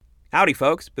Howdy,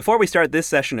 folks. Before we start this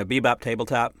session of Bebop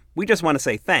Tabletop, we just want to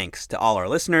say thanks to all our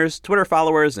listeners, Twitter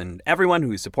followers, and everyone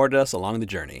who's supported us along the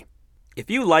journey. If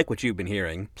you like what you've been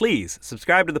hearing, please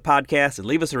subscribe to the podcast and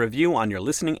leave us a review on your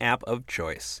listening app of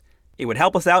choice. It would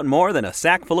help us out more than a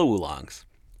sack full of oolongs.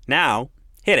 Now,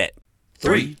 hit it.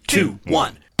 3, 2,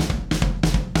 1.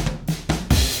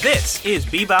 This is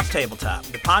Bebop Tabletop,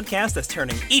 the podcast that's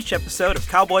turning each episode of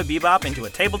Cowboy Bebop into a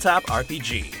tabletop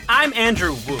RPG. I'm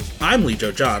Andrew Wu. I'm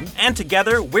Lijo John. And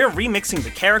together, we're remixing the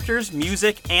characters,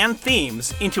 music, and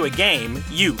themes into a game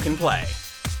you can play.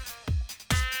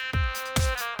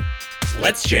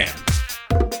 Let's jam.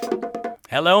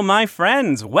 Hello, my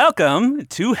friends. Welcome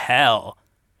to Hell.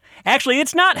 Actually,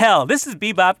 it's not Hell. This is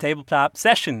Bebop Tabletop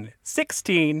Session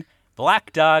 16,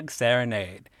 Black Dog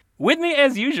Serenade. With me,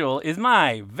 as usual, is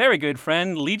my very good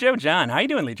friend, Lijo John. How you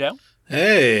doing, Lijo?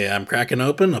 Hey, I'm cracking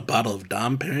open a bottle of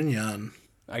Dom Perignon.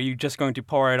 Are you just going to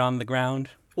pour it on the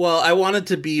ground? Well, I wanted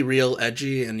to be real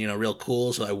edgy and, real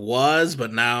cool, so I was,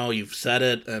 but now you've said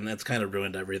it, and it's kind of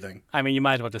ruined everything. I mean, you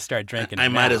might as well just start drinking it. I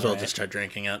might as well right? just start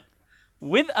drinking it.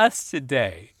 With us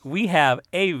today, we have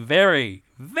a very,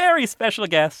 very special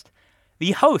guest,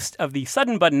 the host of the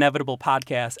Sudden But Inevitable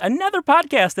podcast, another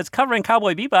podcast that's covering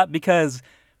Cowboy Bebop because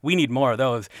we need more of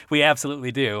those. We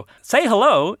absolutely do. Say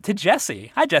hello to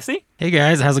Jesse. Hi, Jesse. Hey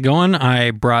guys, how's it going? I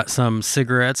brought some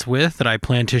cigarettes that I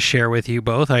plan to share with you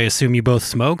both. I assume you both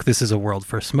smoke. This is a world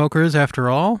for smokers, after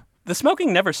all. The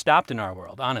smoking never stopped in our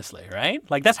world, honestly, right?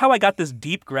 Like, that's how I got this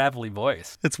deep, gravelly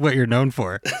voice. It's what you're known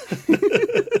for.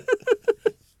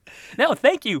 No,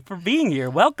 thank you for being here.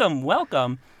 Welcome,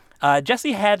 welcome.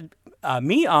 Jesse had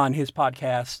me on his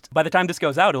podcast. By the time this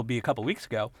goes out, it'll be a couple weeks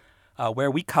ago,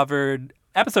 where we covered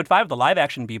Episode 5 of the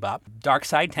live-action Bebop, Dark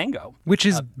Side Tango. Which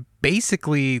is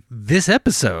basically this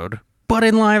episode, but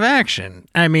in live action.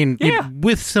 I mean,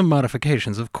 with some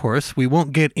modifications, of course. We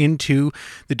won't get into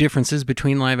the differences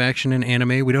between live action and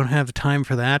anime. We don't have time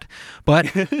for that. But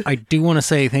I do want to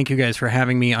say thank you guys for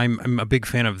having me. I'm a big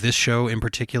fan of this show in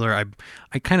particular.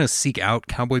 I kind of seek out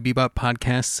Cowboy Bebop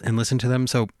podcasts and listen to them,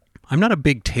 so I'm not a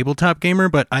big tabletop gamer,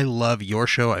 but I love your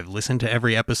show. I've listened to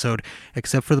every episode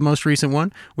except for the most recent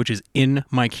one, which is in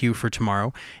my queue for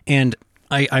tomorrow. And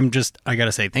I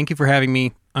gotta say, thank you for having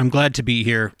me. I'm glad to be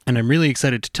here, and I'm really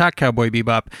excited to talk Cowboy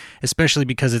Bebop, especially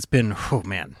because it's been,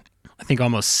 I think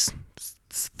almost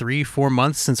 3-4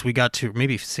 months since we got to,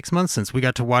 maybe 6 months since we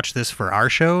got to watch this for our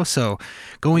show. So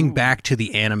going back to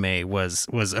the anime was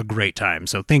a great time.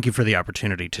 So thank you for the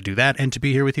opportunity to do that and to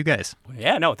be here with you guys.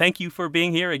 Yeah, no, thank you for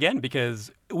being here again, because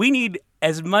we need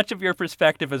as much of your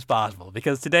perspective as possible,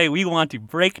 because today we want to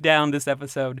break down this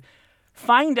episode,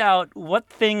 find out what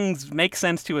things make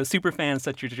sense to a superfan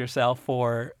such as yourself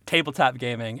for tabletop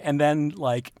gaming, and then,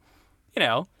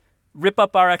 rip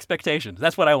up our expectations.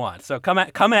 That's what I want. So come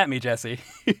at me, Jesse.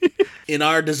 In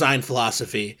our design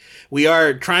philosophy, we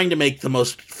are trying to make the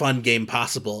most fun game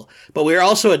possible, but we're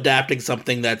also adapting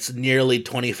something that's nearly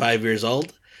 25 years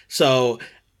old. So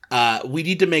we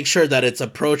need to make sure that it's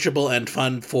approachable and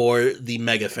fun for the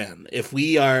mega fan. If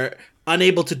we are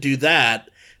unable to do that,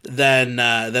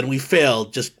 then we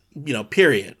failed, just,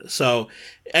 period. So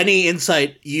any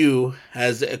insight you,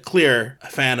 as a clear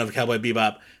fan of Cowboy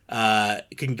Bebop,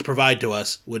 can provide to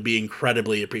us would be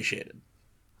incredibly appreciated.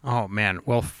 Oh, man.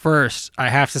 Well, first, I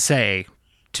have to say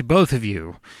to both of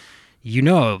you,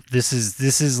 this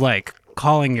is like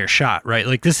calling your shot, right?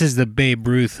 Like, this is the Babe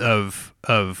Ruth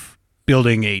of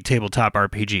building a tabletop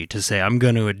RPG, to say, I'm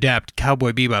going to adapt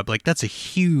Cowboy Bebop. Like, that's a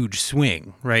huge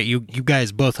swing, right? You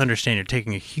guys both understand you're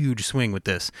taking a huge swing with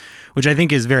this, which I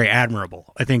think is very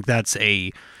admirable. I think that's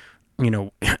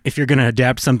if you're going to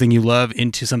adapt something you love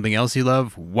into something else you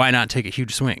love, why not take a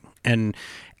huge swing? And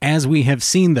as we have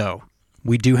seen, though,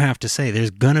 we do have to say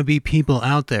there's going to be people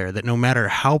out there that no matter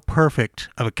how perfect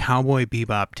of a Cowboy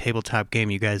Bebop tabletop game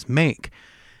you guys make,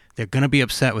 they're going to be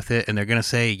upset with it, and they're going to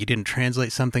say, you didn't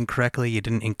translate something correctly, you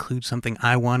didn't include something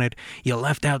I wanted, you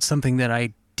left out something that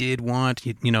I did want,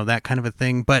 that kind of a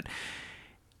thing. But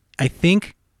I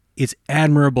think it's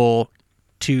admirable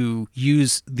to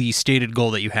use the stated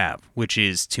goal that you have, which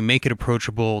is to make it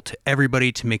approachable to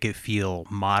everybody, to make it feel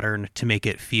modern, to make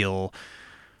it feel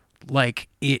like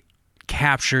it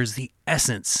captures the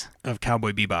essence of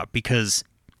Cowboy Bebop. Because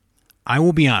I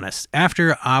will be honest,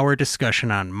 after our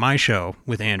discussion on my show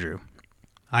with Andrew,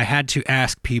 I had to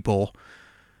ask people,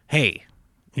 hey,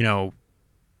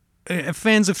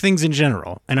 fans of things in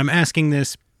general, and I'm asking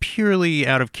this purely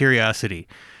out of curiosity,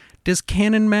 does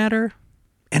canon matter?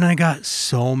 And I got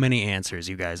so many answers,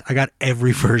 you guys. I got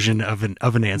every version of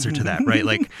an answer to that, right?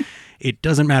 Like, it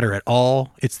doesn't matter at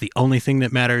all. It's the only thing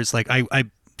that matters. Like, I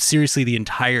seriously the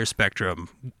entire spectrum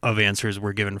of answers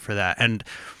were given for that. And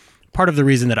part of the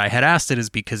reason that I had asked it is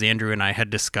because Andrew and I had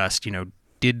discussed,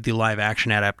 did the live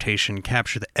action adaptation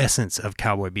capture the essence of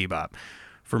Cowboy Bebop?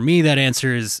 For me, that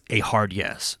answer is a hard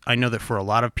yes. I know that for a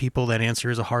lot of people, that answer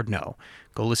is a hard no.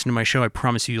 Go listen to my show. I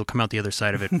promise you'll come out the other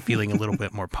side of it feeling a little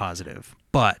bit more positive.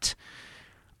 But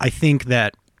I think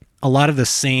that a lot of the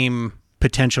same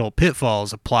potential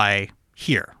pitfalls apply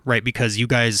here, right? Because you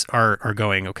guys are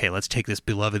going, okay, let's take this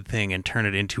beloved thing and turn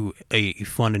it into a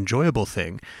fun, enjoyable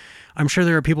thing. I'm sure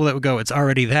there are people that would go, it's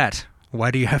already that.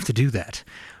 Why do you have to do that?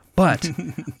 But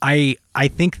I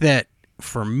think that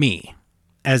for me,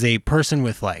 as a person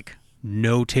with like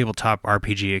no tabletop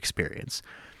RPG experience,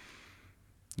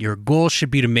 your goal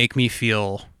should be to make me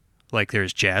feel like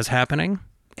there's jazz happening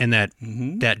and that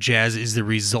that jazz is the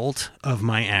result of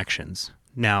my actions.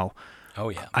 Now,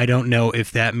 I don't know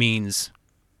if that means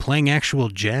playing actual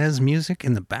jazz music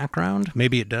in the background.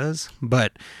 Maybe it does,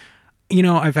 but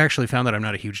I've actually found that I'm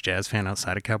not a huge jazz fan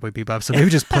outside of Cowboy Bebop, so maybe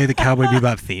just play the Cowboy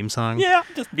Bebop theme song. Yeah,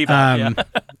 just Bebop,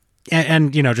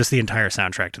 and just the entire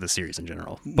soundtrack to the series in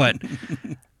general. But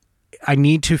I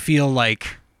need to feel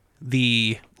like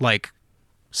the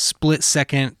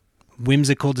split-second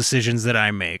whimsical decisions that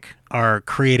I make are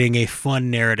creating a fun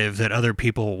narrative that other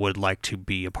people would like to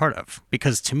be a part of.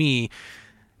 Because to me,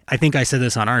 I think I said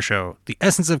this on our show, the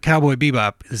essence of Cowboy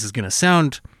Bebop, this is going to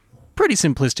sound pretty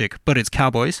simplistic, but it's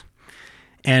cowboys.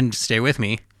 And stay with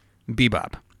me,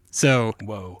 bebop. So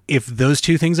if those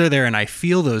two things are there and I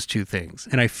feel those two things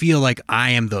and I feel like I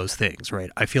am those things,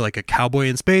 right? I feel like a cowboy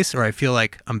in space or I feel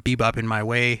like I'm bebopping my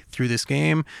way through this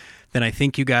game, then I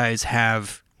think you guys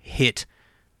have hit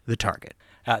the target.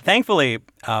 Thankfully,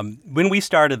 when we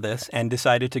started this and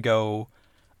decided to go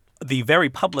the very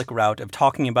public route of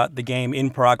talking about the game in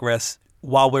progress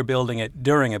while we're building it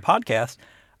during a podcast,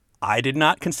 I did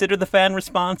not consider the fan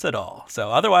response at all. So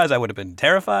otherwise, I would have been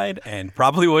terrified and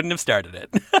probably wouldn't have started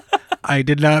it. I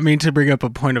did not mean to bring up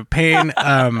a point of pain.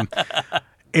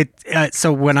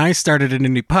 So when I started an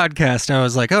indie podcast, I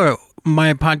was like, oh,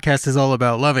 my podcast is all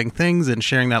about loving things and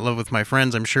sharing that love with my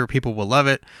friends. I'm sure people will love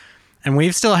it. And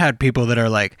we've still had people that are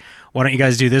like, why don't you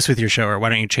guys do this with your show? Or why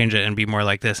don't you change it and be more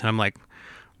like this? And I'm like,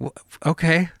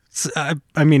 okay. So,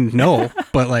 I mean, no,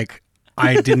 but like,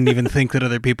 I didn't even think that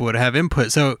other people would have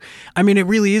input. So, I mean, it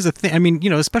really is a thing. I mean,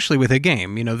 especially with a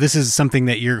game, this is something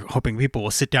that you're hoping people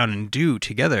will sit down and do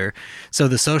together. So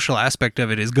the social aspect of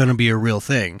it is going to be a real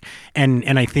thing.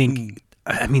 And I think,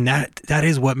 I mean, that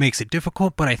is what makes it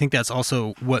difficult, but I think that's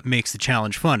also what makes the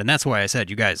challenge fun. And that's why I said,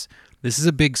 you guys, this is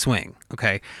a big swing.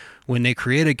 Okay. When they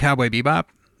created Cowboy Bebop,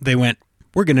 they went,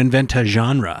 we're going to invent a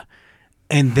genre.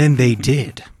 And then they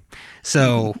did.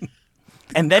 So...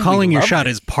 And then calling your shot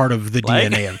is part of the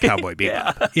DNA of Cowboy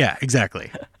Bebop. Yeah,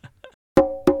 exactly.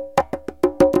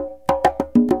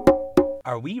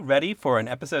 Are we ready for an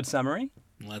episode summary?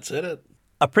 Let's hit it.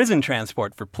 A prison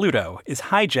transport for Pluto is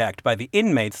hijacked by the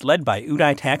inmates led by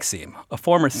Uday Taksim, a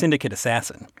former syndicate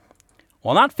assassin.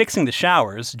 While not fixing the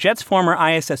showers, Jet's former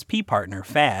ISSP partner,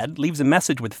 Fad, leaves a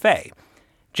message with Faye.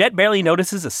 Jet barely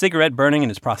notices a cigarette burning in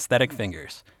his prosthetic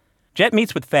fingers. Jet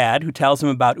meets with Fad, who tells him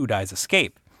about Uday's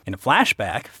escape. In a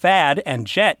flashback, Fad and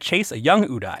Jet chase a young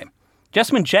Uday.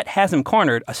 Just when Jet has him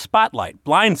cornered, a spotlight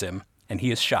blinds him, and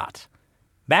he is shot.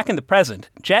 Back in the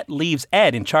present, Jet leaves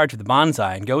Ed in charge of the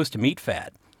bonsai and goes to meet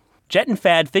Fad. Jet and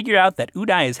Fad figure out that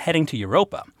Uday is heading to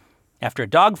Europa. After a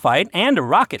dogfight and a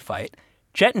rocket fight,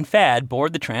 Jet and Fad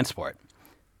board the transport.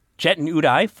 Jet and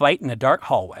Uday fight in a dark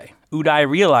hallway. Uday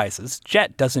realizes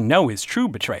Jet doesn't know his true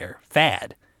betrayer,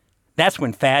 Fad. That's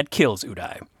when Fad kills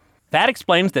Uday. Fad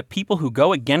explains that people who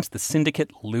go against the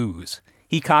syndicate lose.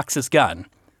 He cocks his gun,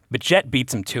 but Jet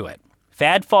beats him to it.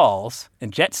 Fad falls,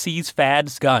 and Jet sees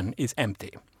Fad's gun is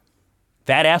empty.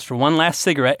 Fad asks for one last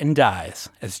cigarette and dies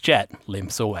as Jet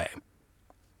limps away.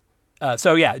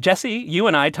 Jesse, you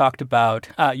and I talked about,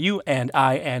 you and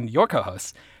I and your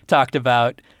co-hosts talked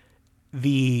about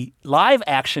the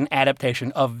live-action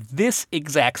adaptation of this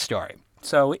exact story.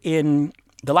 So in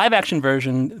the live-action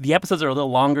version, the episodes are a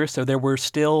little longer, so there were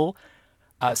still...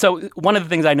 So one of the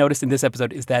things I noticed in this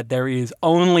episode is that there is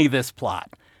only this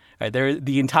plot. Right?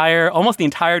 Almost the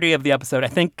entirety of the episode, I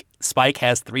think Spike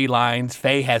has 3 lines,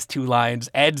 Faye has 2 lines,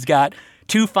 Ed's got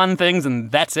 2 fun things,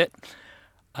 and that's it.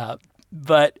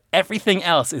 But everything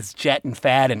else is Jet and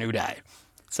Fad and Uday.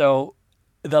 So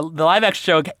the live-action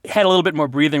show had a little bit more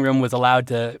breathing room, was allowed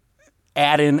to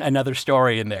add in another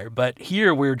story in there. But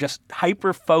here we're just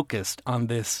hyper-focused on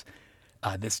this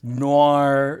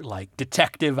noir, like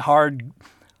detective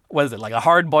like a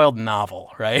hard-boiled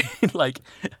novel, right? Like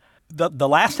the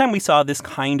last time we saw this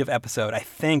kind of episode, I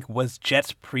think, was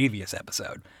Jet's previous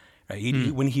episode,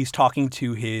 right? When he's talking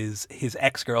to his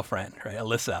ex-girlfriend, right,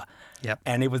 Alyssa. Yep.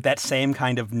 And it was that same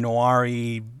kind of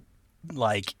noir-y,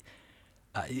 like,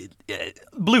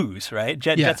 blues, right?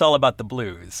 Jet's all about the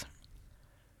blues,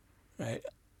 right?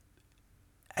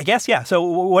 I guess, yeah. So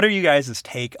what are you guys'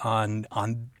 take on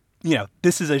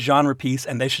this is a genre piece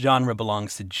and this genre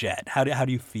belongs to Jet? How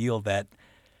do you feel that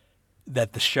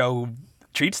the show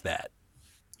treats that?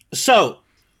 So,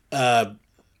 Cowboy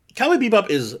Bebop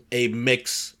is a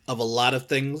mix of a lot of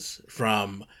things,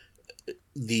 from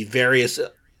the various,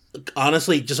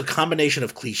 honestly, just a combination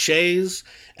of cliches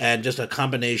and just a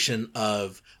combination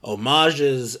of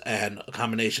homages and a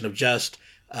combination of just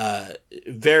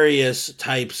various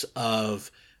types of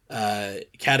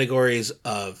categories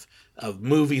of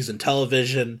movies and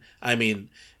television. I mean,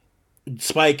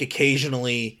 Spike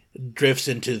occasionally drifts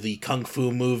into the kung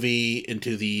fu movie,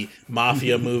 into the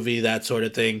mafia movie, that sort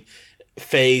of thing.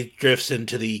 Faye drifts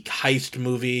into the heist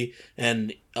movie,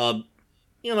 and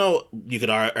you could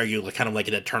argue kind of like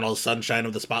an Eternal Sunshine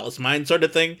of the Spotless Mind sort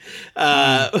of thing.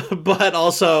 But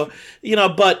also,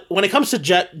 but when it comes to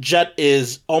Jet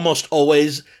is almost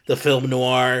always the film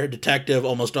noir detective,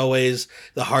 almost always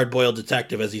the hard-boiled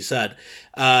detective, as he said.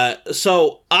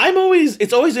 So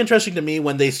it's always interesting to me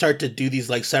when they start to do these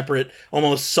like separate,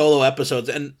 almost solo episodes,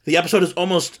 and the episode is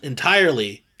almost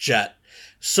entirely Jet.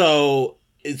 So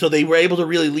they were able to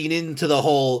really lean into the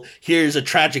whole, here's a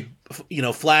tragic,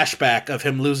 flashback of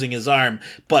him losing his arm,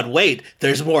 but wait,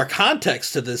 there's more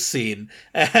context to this scene.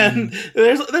 And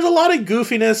there's a lot of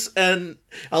goofiness and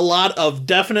a lot of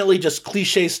definitely just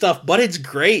cliche stuff, but it's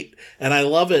great. And I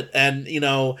love it. And,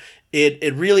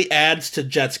 it really adds to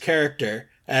Jet's character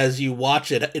as you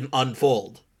watch it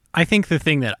unfold. I think the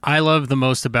thing that I love the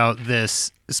most about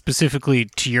this, specifically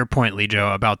to your point, Lee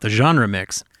Joe, about the genre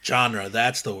mix. Genre,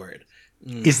 that's the word.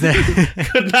 Is that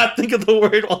could not think of the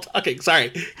word while talking. Sorry.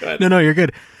 Go ahead. No, you're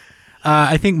good.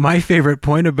 I think my favorite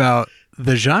point about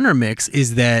the genre mix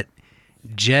is that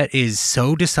Jet is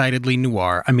so decidedly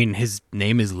noir. I mean, his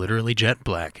name is literally Jet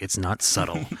Black. It's not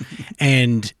subtle.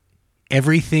 And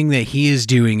everything that he is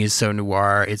doing is so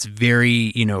noir. It's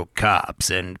very, cops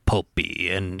and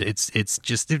pulpy, and it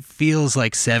feels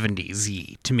like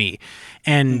 70s-y to me.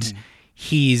 And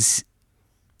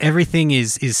everything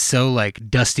is so like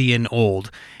dusty and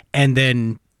old, and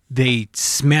then they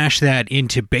smash that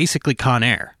into basically Con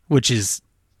Air, which is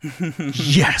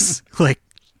yes, like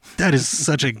that is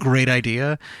such a great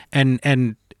idea.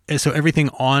 And so everything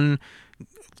on,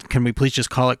 can we please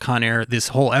just call it Con Air? This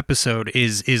whole episode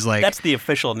is like, that's the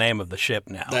official name of the ship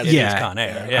now. Yeah, it's Con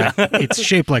Air. Yeah, it's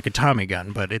shaped like a Tommy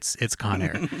gun, but it's Con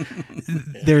Air.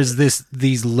 There's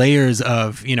these layers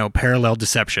of parallel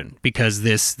deception, because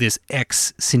this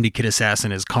ex syndicate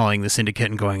assassin is calling the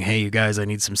syndicate and going, "Hey, you guys, I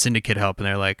need some syndicate help," and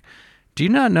they're like, "Do you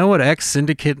not know what ex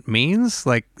syndicate means?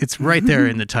 Like, it's right there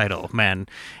in the title, man."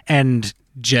 And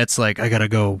Jet's like, "I gotta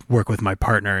go work with my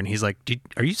partner," and he's like,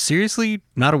 "Are you seriously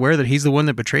not aware that he's the one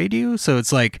that betrayed you?" So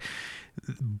it's like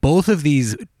both of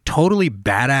these totally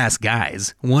badass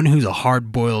guys, one who's a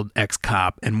hard-boiled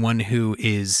ex-cop and one who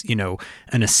is,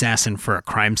 an assassin for a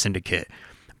crime syndicate.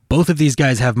 Both of these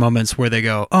guys have moments where they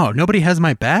go, "Oh, nobody has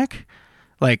my back?"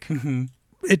 Like,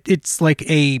 it's like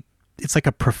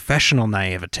a professional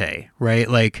naivete, right?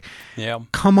 Like, yeah,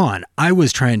 come on, I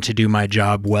was trying to do my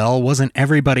job well, wasn't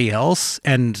everybody else?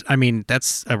 And I mean,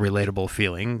 that's a relatable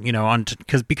feeling,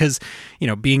 because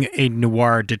being a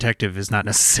noir detective is not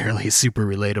necessarily super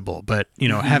relatable, but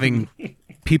having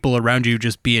people around you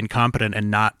just be incompetent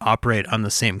and not operate on the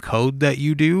same code that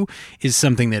you do is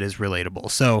something that is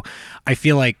relatable. So I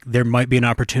feel like there might be an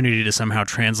opportunity to somehow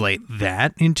translate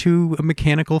that into a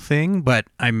mechanical thing, but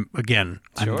I'm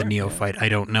the neophyte. Yeah. I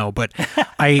don't know, but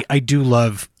I do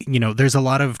love, there's a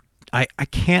lot of, I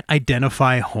can't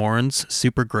identify horns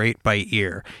super great by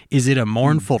ear. Is it a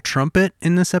mournful trumpet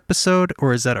in this episode,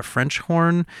 or is that a French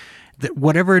horn?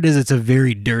 Whatever it is, it's a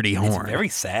very dirty horn. It's very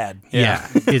sad. Yeah.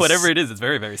 Whatever it is, it's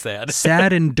very, very sad.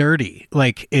 Sad and dirty.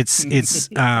 Like, it's there's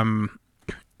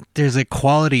a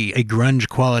grunge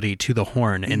quality to the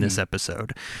horn in this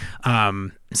episode.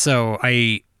 So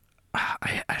I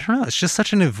don't know. It's just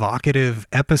such an evocative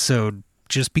episode,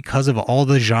 just because of all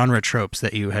the genre tropes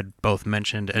that you had both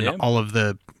mentioned, and all of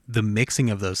the mixing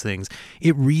of those things.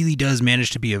 It really does manage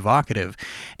to be evocative.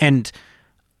 And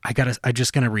I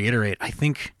just gonna reiterate, I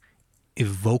think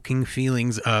evoking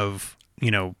feelings of,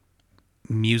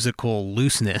 musical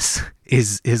looseness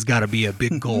is got to be a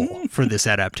big goal for this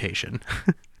adaptation.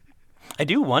 I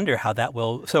do wonder how that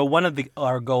will. So one of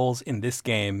our goals in this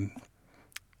game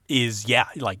is,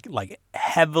 like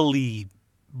heavily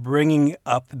bringing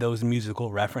up those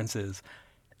musical references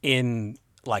in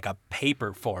like a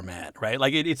paper format, right?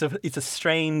 Like it's a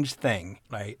strange thing,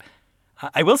 right?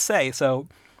 I will say, so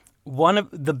one of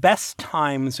the best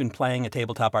times when playing a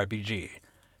tabletop RPG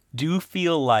do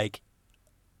feel like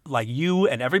you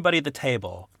and everybody at the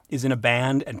table is in a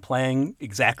band and playing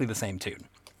exactly the same tune,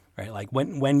 right? Like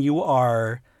when you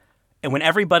are, and when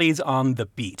everybody's on the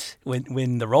beat,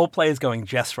 when the role play is going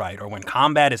just right, or when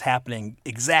combat is happening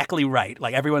exactly right,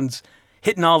 like everyone's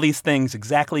hitting all these things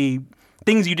exactly,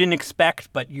 things you didn't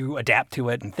expect, but you adapt to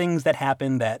it, and things that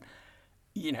happen that,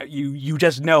 you know, you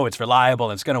just know it's reliable,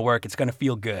 it's going to work, it's going to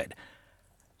feel good.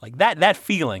 Like that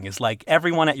feeling is like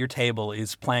everyone at your table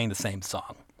is playing the same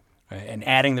song, right, and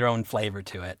adding their own flavor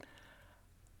to it.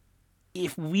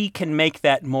 If we can make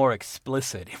that more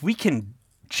explicit, if we can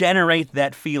generate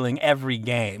that feeling every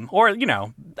game, or, you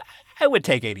know, I would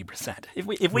take 80%.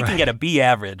 If we can get a B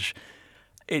average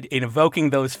in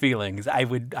evoking those feelings, I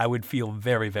would feel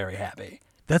very, very happy.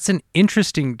 That's an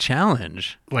interesting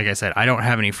challenge. Like I said, I don't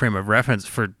have any frame of reference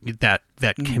for that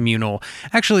communal.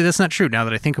 Actually, that's not true now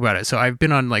that I think about it. So I've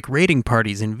been on like raiding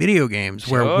parties in video games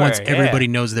where once everybody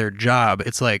knows their job,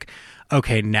 it's like,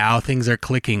 okay, now things are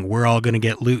clicking. We're all going to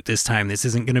get loot this time. This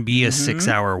isn't going to be a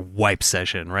 6-hour wipe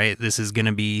session, right? This is going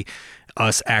to be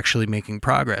us actually making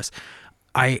progress.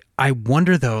 I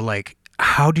wonder though, like,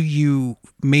 how do you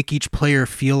make each player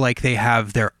feel like they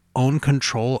have their own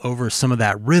control over some of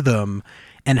that rhythm?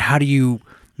 And how do you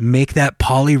make that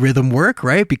polyrhythm work,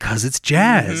 right? Because it's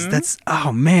jazz. That's,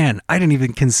 oh man, I didn't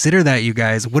even consider that, you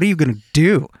guys. What are you going to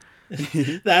do?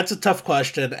 That's a tough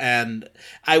question. And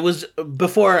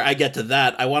before I get to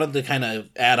that, I wanted to kind of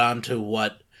add on to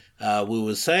what Wu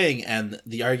was saying. And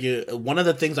one of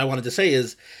the things I wanted to say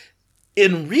is,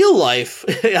 in real life,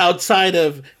 outside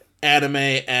of anime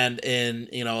and in,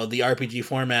 you know, the RPG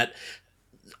format,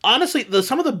 honestly,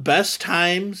 some of the best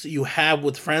times you have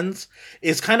with friends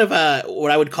is kind of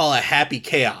what I would call a happy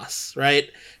chaos,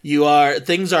 right?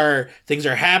 Things are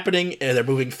happening, and they're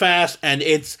moving fast, and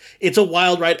it's a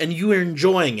wild ride, and you are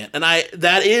enjoying it. And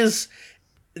that is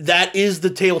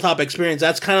the tabletop experience.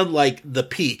 That's kind of like the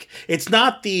peak. It's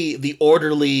not the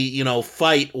orderly, you know,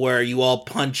 fight where you all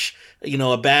punch, you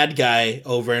know, a bad guy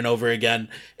over and over again.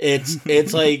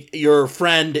 It's like your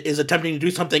friend is attempting to do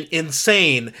something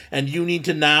insane, and you need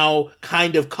to now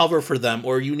kind of cover for them,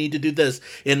 or you need to do this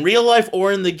in real life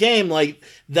or in the game. Like,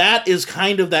 that is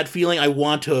kind of that feeling I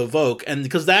want to evoke. And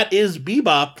because that is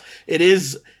Bebop, it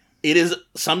is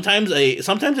sometimes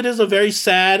it is a very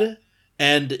sad,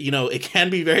 and, you know, it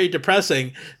can be very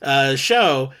depressing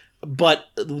show, but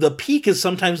the peak is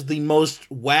sometimes the most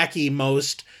wacky,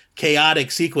 most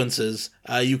chaotic sequences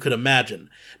you could imagine.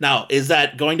 Now, is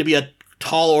that going to be a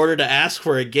tall order to ask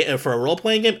for a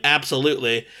role-playing game?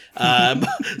 Absolutely.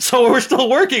 So we're still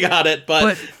working on it,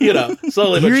 but you know,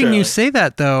 slowly but surely. Hearing you say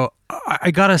that, though,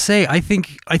 I gotta say, I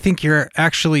think you're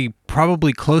actually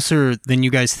probably closer than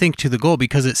you guys think to the goal,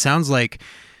 because it sounds like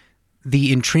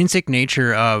the intrinsic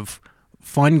nature of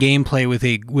fun gameplay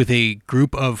with a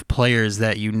group of players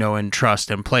that you know and trust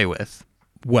and play with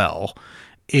well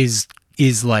is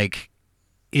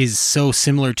so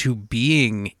similar to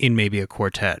being in maybe a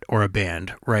quartet or a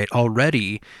band, right,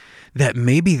 already, that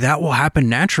maybe that will happen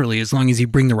naturally as long as you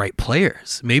bring the right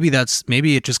players. Maybe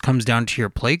it just comes down to your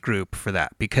play group for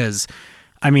that, because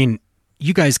I mean,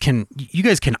 you guys can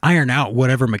iron out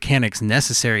whatever mechanics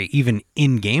necessary even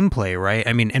in gameplay, right?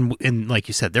 I mean, and like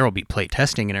you said, there will be play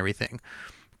testing and everything.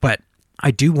 But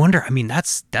I do wonder, I mean,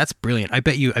 that's brilliant. I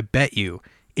bet you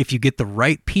if you get the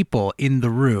right people in the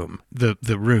room,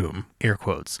 the room, air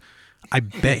quotes, I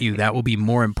bet you that will be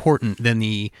more important than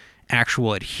the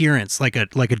actual adherence, like a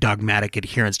dogmatic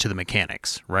adherence to the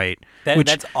mechanics, right?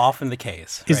 That's often the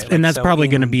case, right? And that's probably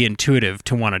going to be intuitive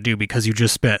to want to do, because you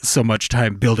just spent so much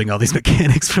time building all these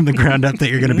mechanics from the ground up that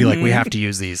you're going to be like, we have to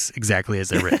use these exactly as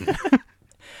they're written.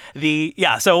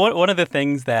 So one of the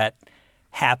things that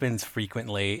happens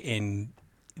frequently in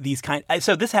these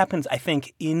so this happens, I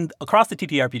think, across the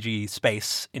TTRPG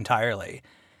space entirely,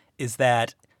 is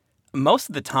that most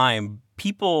of the time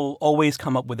people always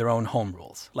come up with their own home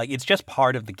rules. Like, it's just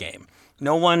part of the game.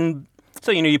 No one,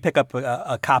 so, you know, you pick up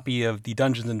a copy of the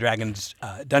Dungeons and Dragons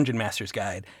Dungeon Master's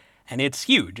Guide, and it's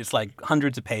huge. It's like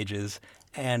hundreds of pages,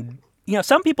 and, you know,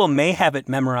 some people may have it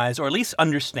memorized or at least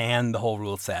understand the whole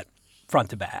rule set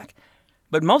front to back.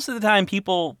 But most of the time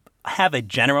people have a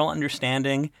general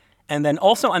understanding, and then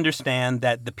also understand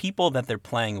that the people that they're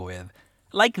playing with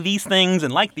like these things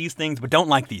and like these things, but don't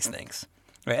like these things.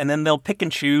 Right? And then they'll pick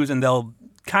and choose, and they'll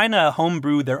kind of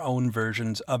homebrew their own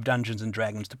versions of Dungeons and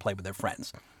Dragons to play with their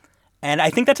friends. And I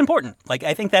think that's important. Like,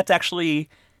 I think that's actually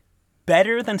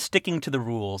better than sticking to the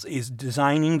rules is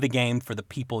designing the game for the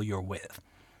people you're with.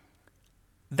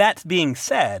 That being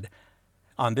said,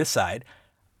 on this side,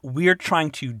 we're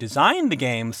trying to design the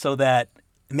game so that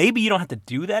maybe you don't have to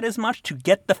do that as much to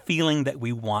get the feeling that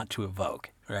we want to evoke,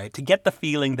 right? To get the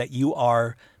feeling that you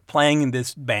are playing in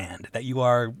this band, that you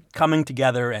are coming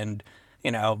together and,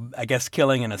 I guess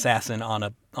killing an assassin on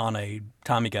a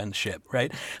Tommy gun ship,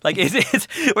 right? Like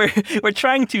we're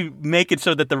trying to make it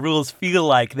so that the rules feel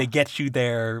like they get you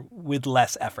there with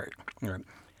less effort. Right?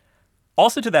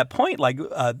 Also, to that point,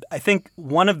 I think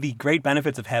one of the great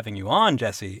benefits of having you on,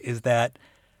 Jesse, is that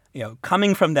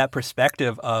coming from that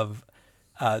perspective of,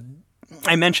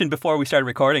 I mentioned before we started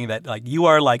recording that you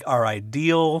are our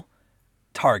ideal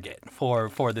target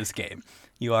for this game.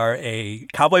 You are a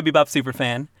Cowboy Bebop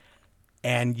superfan,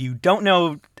 and you don't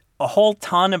know a whole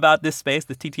ton about this space,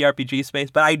 the TTRPG space,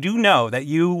 but I do know that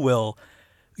you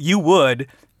would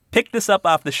pick this up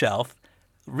off the shelf,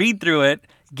 read through it,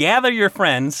 gather your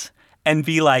friends, and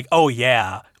be like, oh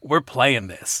yeah, we're playing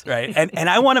this, right? And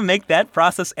I want to make that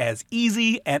process as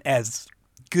easy and as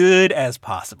good as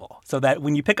possible, so that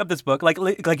when you pick up this book, like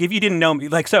if you didn't know me,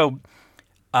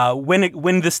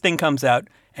 when this thing comes out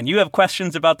and you have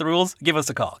questions about the rules, give us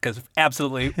a call, because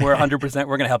absolutely, we're 100%,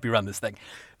 we're going to help you run this thing.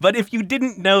 But if you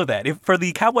didn't know that, if for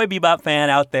the Cowboy Bebop fan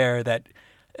out there that,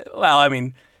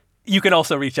 you can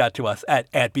also reach out to us at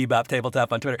Bebop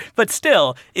Tabletop on Twitter. But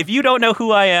still, if you don't know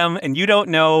who I am and you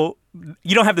don't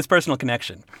have this personal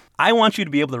connection, I want you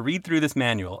to be able to read through this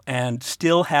manual and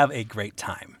still have a great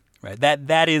time, right?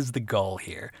 That is the goal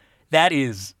here. That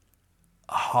is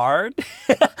hard.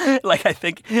 I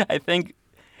think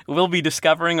we'll be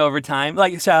discovering over time.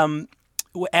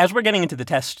 As we're getting into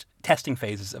the testing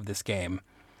phases of this game,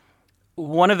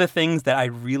 one of the things that I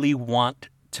really want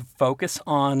to focus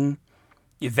on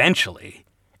eventually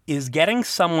is getting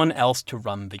someone else to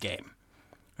run the game,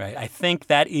 right? I think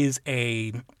that is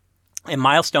a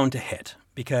milestone to hit,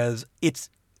 because it's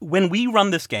when we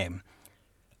run this game,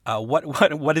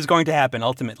 what is going to happen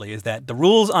ultimately is that the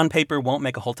rules on paper won't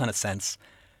make a whole ton of sense.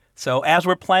 So as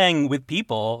we're playing with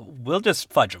people, we'll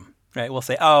just fudge them, right? We'll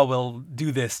say, oh, we'll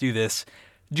do this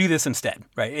instead,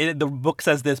 right? The book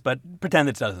says this, but pretend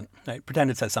it doesn't, right?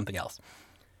 Pretend it says something else.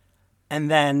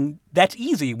 And then that's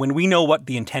easy when we know what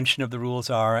the intention of the rules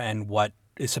are and what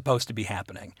is supposed to be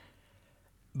happening.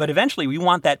 But eventually we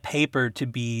want that paper to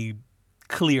be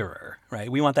clearer, right?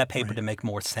 We want that paper to make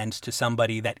more sense to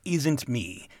somebody that isn't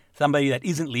me, somebody that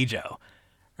isn't Lijo,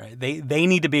 right? They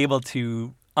need to be able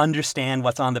to understand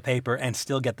what's on the paper and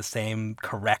still get the same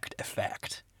correct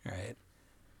effect, right?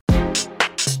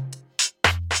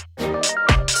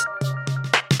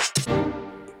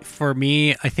 For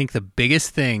me, I think the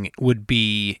biggest thing would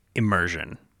be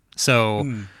immersion.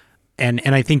 So, and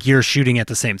I think you're shooting at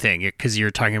the same thing, because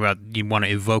you're talking about you want to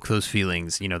evoke those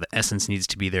feelings. The essence needs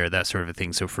to be there, that sort of a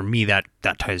thing. So for me, that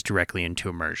ties directly into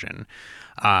immersion.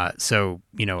 So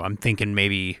I'm thinking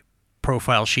maybe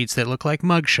profile sheets that look like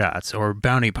mugshots or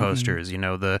bounty posters.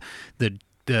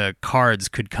 The cards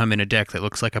could come in a deck that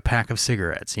looks like a pack of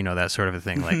cigarettes, that sort of a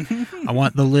thing. I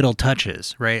want the little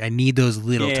touches, right? I need those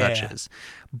little touches.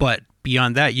 But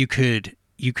beyond that, you could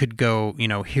go,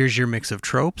 here's your mix of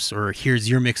tropes, or here's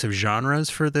your mix of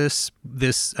genres for this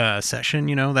session,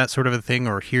 that sort of a thing.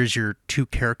 Or here's your 2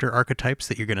 character archetypes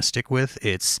that you're going to stick with.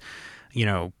 It's,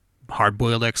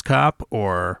 hard-boiled ex-cop,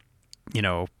 or,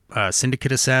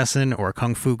 syndicate assassin, or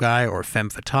kung fu guy, or femme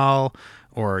fatale,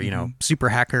 or super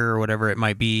hacker, or whatever it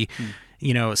might be.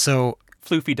 So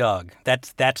Floofy dog,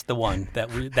 that's the one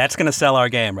that's going to sell our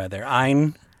game right there.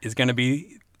 Ein is going to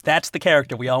be, that's the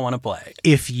character we all want to play.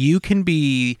 If you can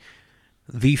be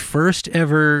the first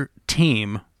ever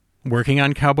team working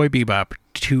on Cowboy Bebop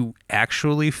to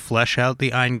actually flesh out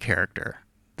the Ein character,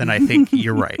 then I think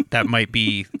you're right. That might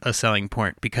be a selling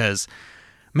point, because,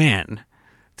 man,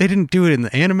 they didn't do it in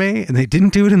the anime, and they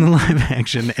didn't do it in the live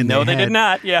action. And no, they did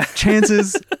not. Yeah,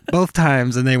 chances both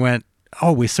times, and they went,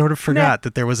 "Oh, we sort of forgot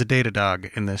that there was a data dog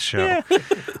in this show." Yeah.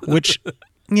 Which,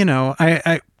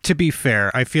 I to be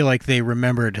fair, I feel like they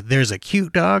remembered there's a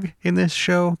cute dog in this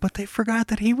show, but they forgot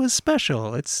that he was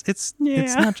special. It's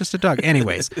not just a dog.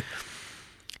 Anyways,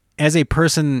 as a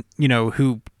person,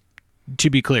 who, to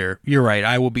be clear, you're right.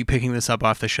 I will be picking this up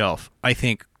off the shelf. I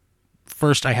think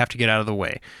first I have to get out of the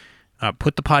way.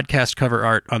 Put the podcast cover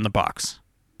art on the box,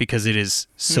 because it is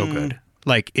so good.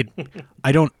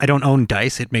 I don't own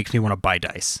dice. It makes me want to buy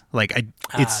dice.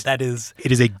 It is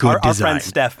a good design. Our friend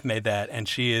Steph made that, and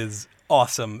she is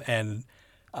awesome. And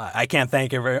I can't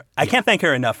thank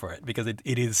her enough for it, because it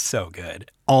is so good.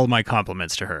 All my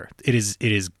compliments to her. It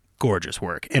is gorgeous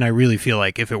work. And I really feel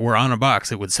like if it were on a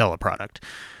box, it would sell a product.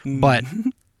 But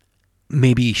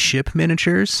maybe ship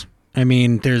miniatures. I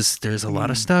mean, there's a lot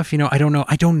of stuff, I don't know.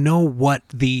 I don't know what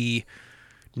the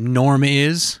norm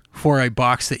is for the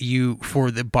box that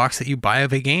you buy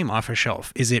of a game off a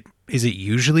shelf. Is it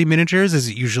usually miniatures? Is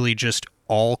it usually just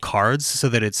all cards so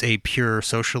that it's a purely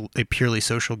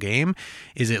social game?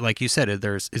 Is it, like you said,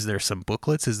 is there some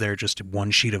booklets? Is there just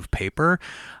one sheet of paper?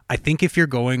 I think if you're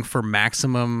going for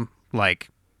maximum like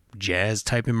jazz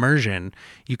type immersion,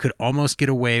 you could almost get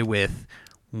away with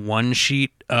one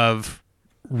sheet of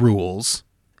rules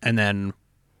and then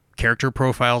character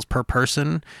profiles per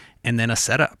person and then a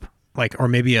setup, like, or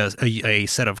maybe a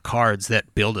set of cards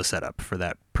that build a setup for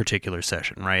that particular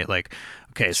session, right? Like,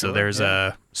 okay, so there's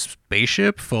a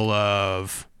spaceship full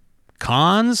of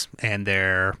cons and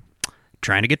they're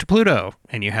trying to get to Pluto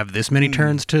and you have this many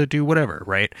turns to do whatever,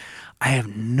 right? I have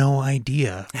no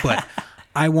idea, but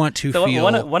I want to feel...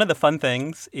 One of the fun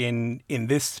things in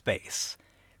this space,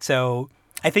 so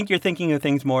I think you're thinking of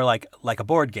things more like a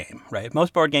board game, right?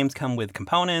 Most board games come with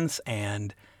components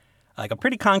and like a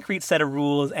pretty concrete set of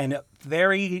rules and a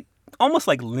very almost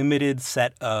like limited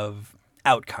set of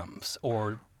outcomes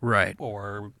or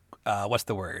what's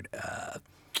the word?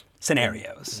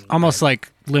 Scenarios. Almost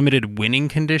like limited winning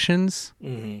conditions.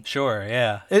 Mm-hmm. Sure,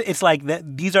 yeah. It's like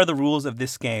these are the rules of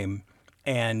this game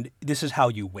and this is how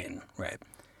you win, right?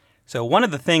 So one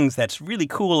of the things that's really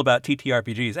cool about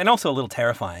TTRPGs, and also a little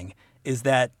terrifying, is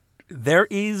that there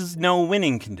is no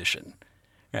winning condition,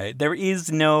 right? There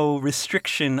is no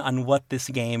restriction on what this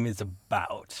game is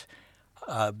about.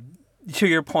 To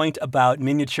your point about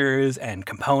miniatures and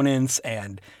components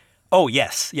and, oh,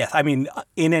 yes. I mean,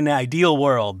 in an ideal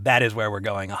world, that is where we're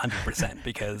going 100%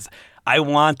 because I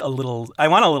want a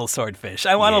little swordfish.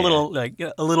 I want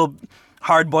a little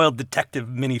hard-boiled detective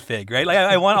minifig, right? Like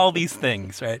I want all these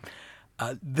things, right?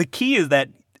 The key is that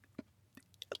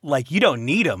like you don't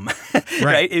need them,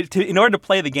 right? In order to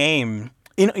play the game,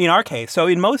 in our case, so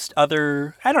in most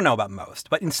other, I don't know about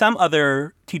most, but in some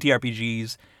other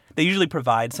TTRPGs, they usually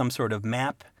provide some sort of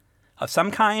map of some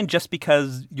kind just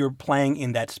because you're playing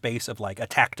in that space of like a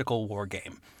tactical war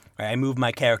game, right? I move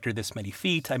my character this many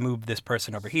feet, I move this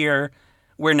person over here,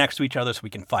 we're next to each other so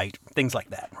we can fight, things like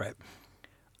that, right?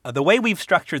 The way we've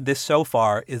structured this so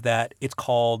far is that it's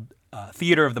called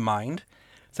Theater of the Mind.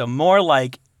 So more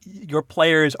like your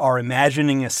players are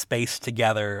imagining a space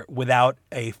together without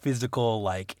a physical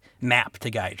like map to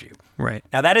guide you. Right.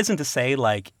 Now that isn't to say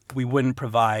like we wouldn't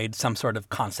provide some sort of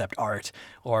concept art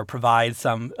or provide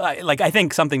some like I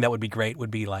think something that would be great would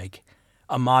be like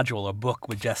a module or book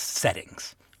with just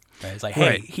settings. Right? It's like,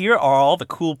 hey, here are all the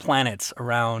cool planets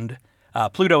around.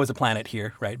 Pluto is a planet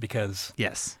here, right? Because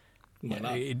yes,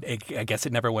 I guess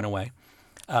it never went away.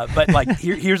 But like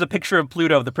here's a picture of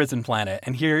Pluto, the prison planet,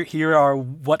 and here are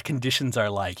what conditions are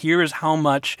like. Here is how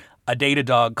much a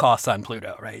Datadog costs on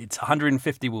Pluto, right? It's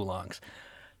 150 Woolongs.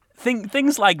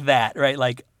 Things like that, right?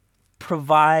 Like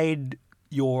provide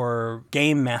your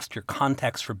game master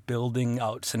context for building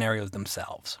out scenarios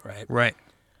themselves, right? Right.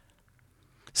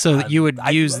 So you would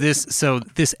use this. So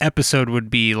this episode would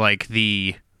be like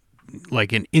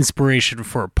an inspiration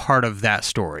for part of that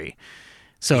story.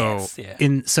 So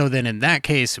then in that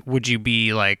case, would you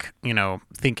be like,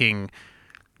 thinking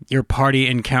your party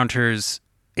encounters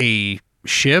a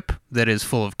ship that is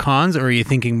full of cons, or are you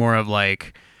thinking more of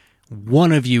like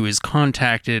one of you is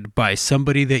contacted by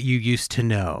somebody that you used to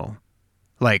know?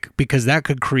 Like, because that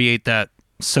could create that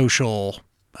social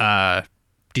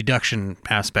deduction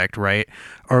aspect, right?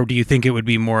 Or do you think it would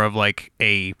be more of like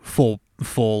a full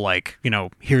like,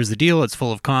 here's the deal, it's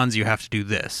full of cons, you have to do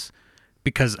this?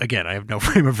 Because, again, I have no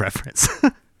frame of reference.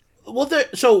 Well,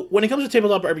 so when it comes to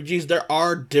tabletop RPGs, there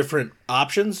are different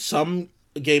options. Some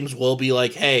games will be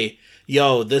like, hey,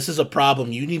 yo, this is a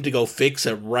problem. You need to go fix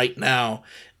it right now.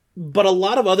 But a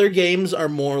lot of other games are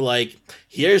more like,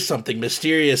 here's something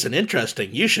mysterious and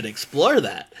interesting. You should explore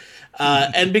that.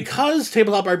 And because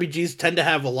tabletop RPGs tend to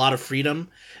have a lot of freedom,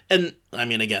 and I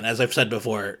mean, again, as I've said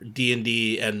before,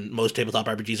 D&D and most tabletop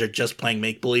RPGs are just playing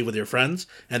make-believe with your friends,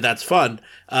 and that's fun.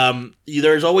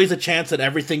 There's always a chance that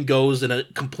everything goes in a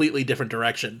completely different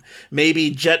direction. Maybe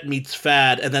Jet meets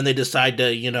Fad, and then they decide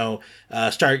to,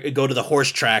 go to the horse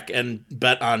track and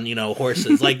bet on,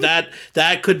 horses. Like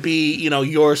that could be,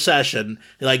 your session.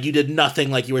 Like you did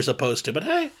nothing like you were supposed to, but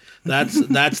hey,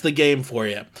 that's the game for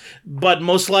you. But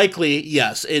most likely,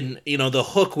 yes, the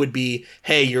hook would be,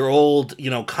 hey, your old,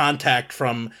 contact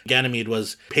from Ganymede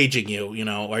was paging you,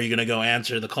 are you going to go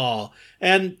answer the call?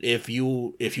 And if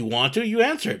you want to, you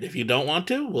answer it. If you don't want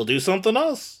to, we'll do something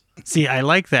else. See, I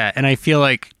like that, and I feel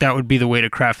like that would be the way to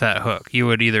craft that hook. You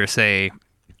would either say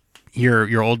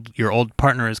your old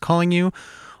partner is calling you,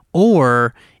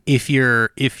 or if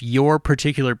your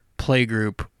particular play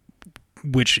group,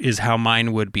 which is how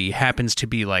mine would be, happens to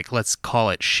be like, let's call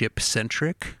it ship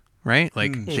centric, right?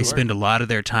 Like they spend a lot of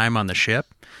their time on the ship.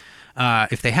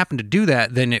 If they happen to do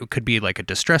that, then it could be like a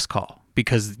distress call.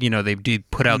 Because, they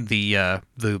did put out the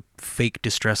fake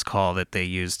distress call that they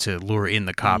use to lure in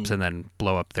the cops and then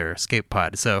blow up their escape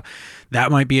pod. So that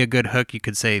might be a good hook. You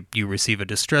could say you receive a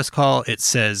distress call. It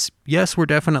says, yes, we're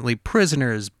definitely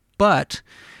prisoners, but,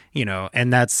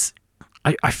 and that's...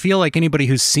 I feel like anybody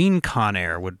who's seen Con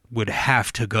Air would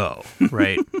have to go,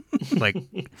 right? Like,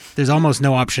 there's almost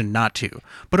no option not to.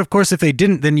 But of course, if they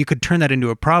didn't, then you could turn that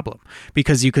into a problem.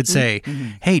 Because you could say,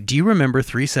 hey, do you remember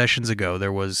 3 sessions ago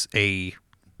there was a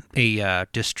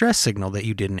distress signal that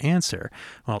you didn't answer?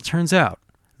 Well, it turns out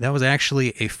that was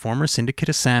actually a former Syndicate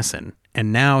assassin.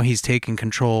 And now he's taking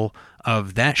control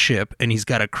of that ship, and he's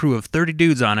got a crew of 30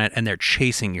 dudes on it, and they're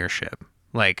chasing your ship.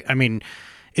 Like, I mean,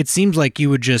 it seems like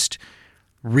you would just...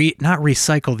 not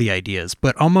recycle the ideas,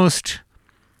 but almost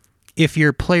if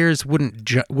your players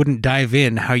wouldn't dive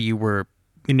in how you were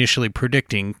initially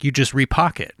predicting, you just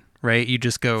repocket, right? You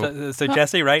just go. So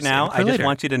Jesse, right now, I just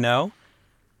want you to know,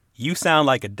 you sound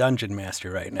like a dungeon master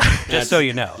right now. Just so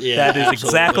you know, that is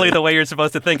exactly the way you're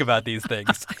supposed to think about these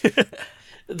things.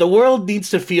 The world needs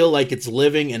to feel like it's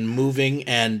living and moving,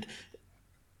 and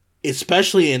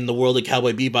especially in the world of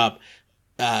Cowboy Bebop.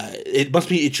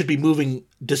 It should be moving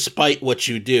despite what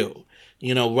you do.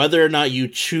 Whether or not you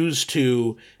choose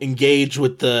to engage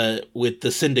with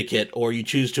the syndicate, or you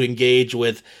choose to engage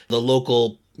with the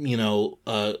local,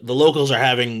 the locals are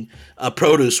having a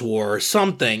produce war or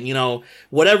something,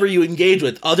 whatever you engage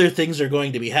with, other things are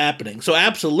going to be happening. So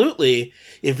absolutely,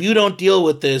 if you don't deal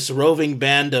with this roving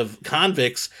band of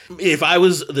convicts, if I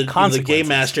was the game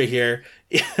master here,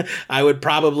 I would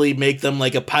probably make them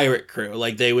like a pirate crew.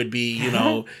 Like they would be,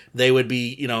 doing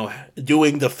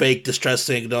the fake distress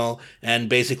signal and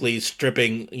basically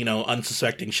stripping,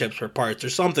 unsuspecting ships for parts or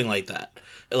something like that.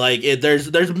 Like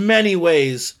there's many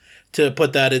ways to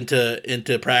put that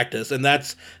into practice, and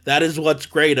that is what's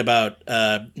great about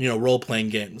role playing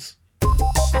games.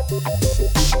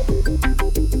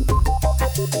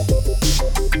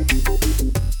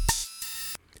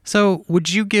 So, would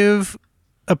you give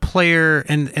a player,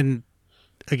 and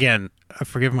again,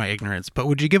 forgive my ignorance, but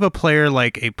would you give a player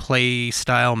like a play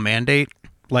style mandate,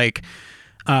 like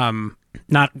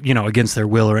not against their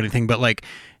will or anything, but like,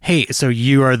 hey, so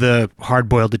you are the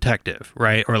hard-boiled detective,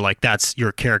 right? Or like that's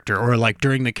your character, or like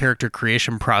during the character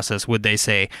creation process, would they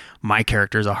say my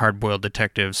character is a hard-boiled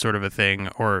detective, sort of a thing,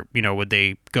 or would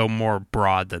they go more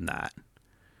broad than that?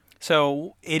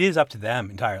 So it is up to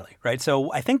them entirely, right?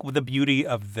 So I think the beauty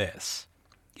of this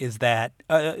is that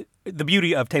the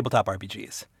beauty of tabletop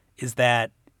RPGs is that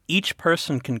each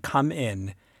person can come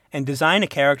in and design a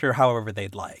character however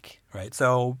they'd like, right?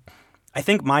 So I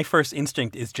think my first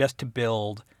instinct is just to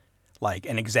build like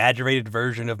an exaggerated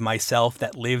version of myself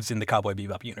that lives in the Cowboy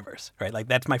Bebop universe, right? Like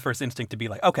that's my first instinct to be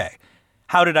like, okay,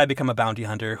 how did I become a bounty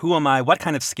hunter? Who am I? What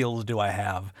kind of skills do I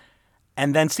have?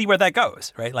 And then see where that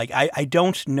goes, right? Like I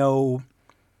don't know,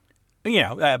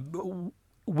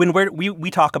 when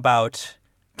we talk about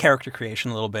character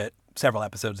creation a little bit several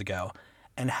episodes ago,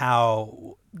 and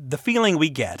how the feeling we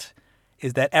get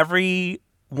is that every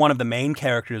one of the main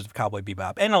characters of Cowboy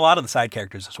Bebop, and a lot of the side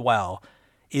characters as well,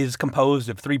 is composed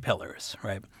of 3 pillars,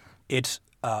 right? It's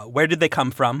where did they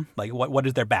come from? Like what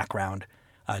is their background?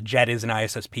 Jet is an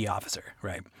ISSP officer,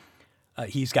 right?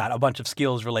 He's got a bunch of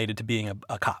skills related to being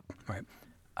a cop, right?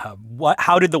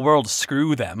 How did the world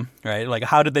screw them, right? Like,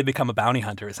 how did they become a bounty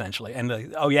hunter, essentially? And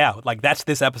that's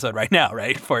this episode right now,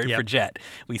 right? For Jet,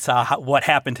 we saw what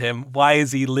happened to him. Why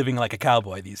is he living like a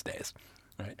cowboy these days,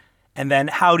 right? And then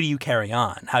how do you carry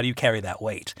on? How do you carry that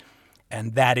weight?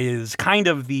 And that is kind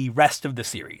of the rest of the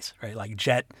series, right? Like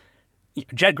Jet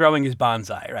growing his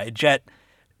bonsai, right? Jet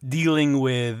dealing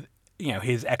with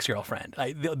his ex-girlfriend.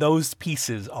 Those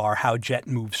pieces are how Jet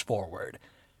moves forward.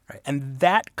 Right? And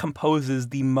that composes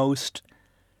the most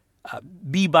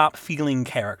Bebop-feeling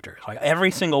characters. Like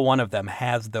every single one of them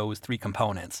has those 3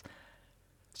 components.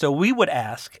 So we would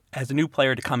ask, as a new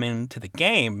player to come into the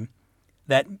game,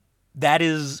 that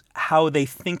is how they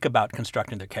think about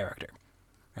constructing their character.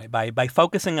 Right? By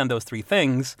focusing on those 3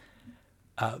 things.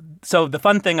 So the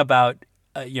fun thing about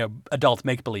adult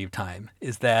make-believe time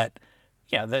is that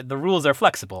the rules are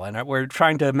flexible, and we're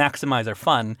trying to maximize our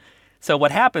fun. So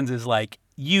what happens is like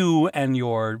you and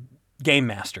your game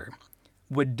master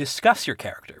would discuss your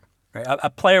character. Right? A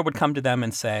player would come to them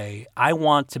and say, I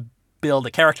want to build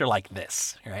a character like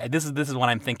this. Right? This is what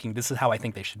I'm thinking. This is how I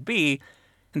think they should be.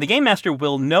 And the game master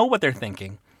will know what they're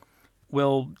thinking,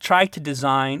 will try to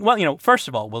design, first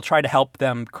of all, we'll try to help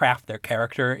them craft their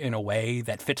character in a way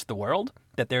that fits the world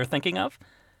that they're thinking of.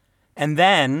 And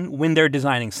then when they're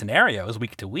designing scenarios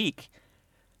week to week,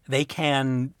 they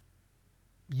can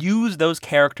use those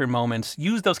character moments,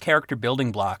 use those character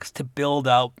building blocks to build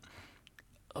out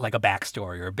like a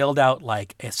backstory or build out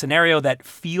like a scenario that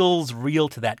feels real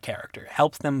to that character,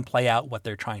 helps them play out what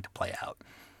they're trying to play out.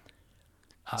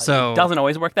 So it doesn't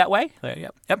always work that way.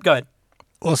 Yep, go ahead.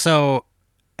 Well, so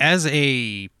as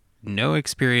a no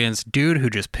experience dude who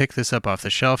just picked this up off the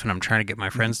shelf and I'm trying to get my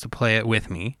friends to play it with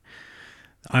me,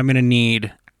 I'm going to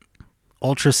need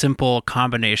ultra simple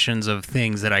combinations of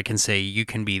things that I can say you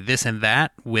can be this and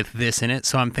that with this in it.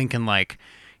 So I'm thinking like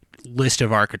list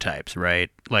of archetypes, right?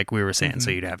 Like we were saying. So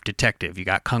you'd have detective, you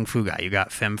got kung fu guy, you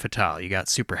got femme fatale, you got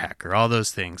super hacker, all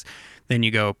those things. Then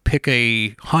you go pick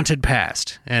a haunted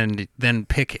past and then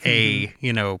pick a,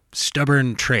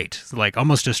 stubborn trait, like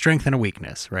almost a strength and a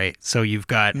weakness, right? So you've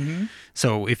got,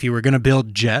 so if you were going to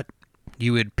build Jet,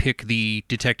 you would pick the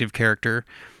detective character,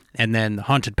 and then the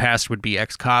haunted past would be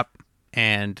ex-cop,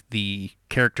 and the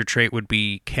character trait would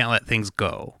be can't let things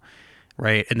go,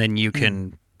 right? And then you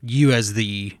can, you as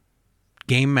the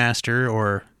game master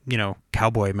or,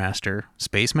 cowboy master,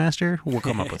 space master, we'll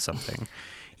come up with something.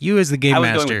 You as the game master.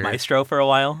 I was going with Maestro for a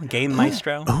while. Game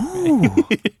Maestro. Oh,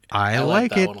 I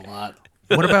like that it. one a lot.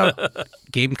 What about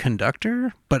game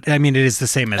conductor? But I mean, it is the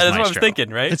same as That's Maestro. what I was thinking,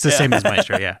 right? It's the same as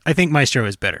Maestro, yeah. I think Maestro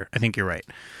is better. I think you're right.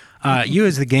 You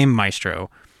as the game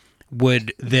Maestro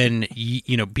would then,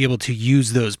 be able to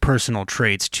use those personal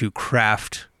traits to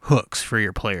craft hooks for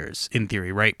your players in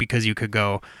theory, right? Because you could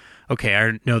go, okay,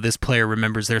 I know this player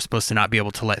remembers they're supposed to not be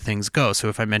able to let things go. So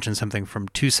if I mention something from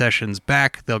 2 sessions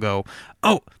back, they'll go,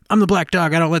 oh, I'm the black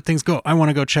dog. I don't let things go. I want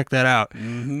to go check that out.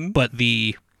 Mm-hmm. But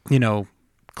the,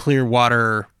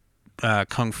 Clearwater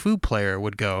kung fu player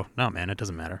would go, no, man, it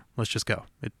doesn't matter. Let's just go.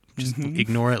 Just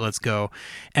ignore it. Let's go.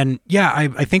 And yeah,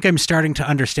 I think I'm starting to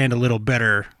understand a little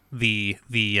better the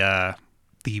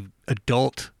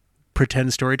adult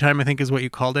pretend story time, I think is what you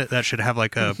called it. That should have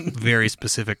like a very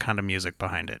specific kind of music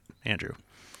behind it, Andrew.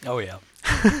 Oh, yeah.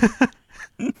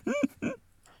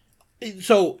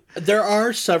 So there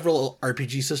are several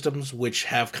RPG systems which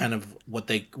have kind of what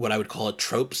I would call a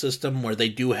trope system, where they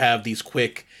do have these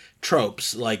quick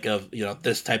tropes like of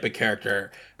this type of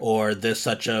character or this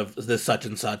such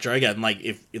and such, or again like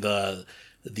if the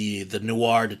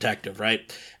noir detective,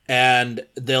 right? And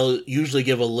they'll usually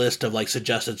give a list of like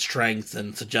suggested strengths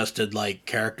and suggested like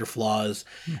character flaws.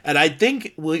 And I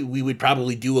think we would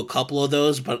probably do a couple of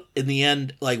those, but in the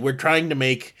end, like we're trying to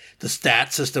make the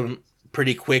stat system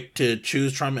pretty quick to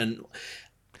choose from. And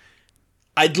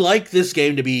I'd like this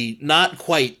game to be not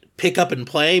quite pick up and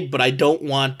play, but I don't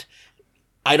want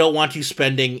you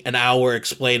spending an hour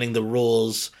explaining the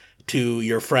rules to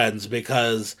your friends,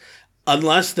 because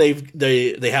unless they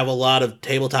have a lot of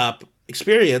tabletop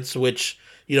experience, which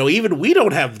even we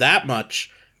don't have that much,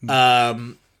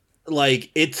 like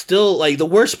it's still like the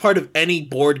worst part of any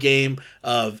board game,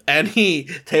 of any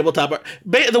tabletop,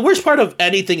 the worst part of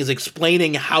anything is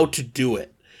explaining how to do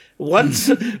it. Once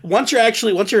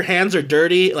your hands are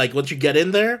dirty, like once you get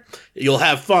in there, you'll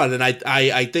have fun. And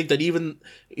I think that even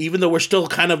though we're still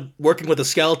kind of working with a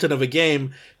skeleton of a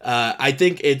game, I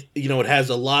think it has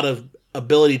a lot of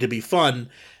ability to be fun.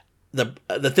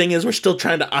 The thing is, we're still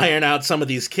trying to iron out some of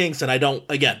these kinks, and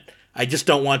I just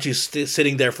don't want you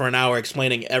sitting there for an hour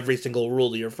explaining every single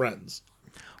rule to your friends.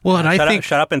 Well, and I think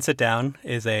Shut Up and Sit Down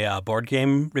is a board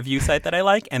game review site that I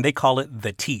like, and they call it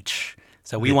The Teach.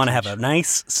 So we want to have a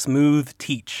nice, smooth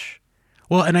teach.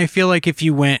 Well, and I feel like if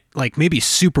you went like maybe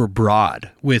super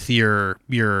broad with your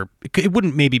it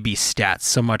wouldn't maybe be stats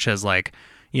so much as like,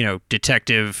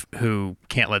 detective who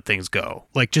can't let things go.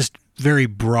 Like just very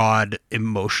broad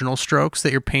emotional strokes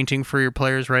that you're painting for your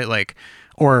players, right? Like,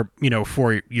 or,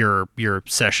 for your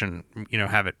session,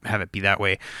 have it be that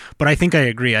way. But I think I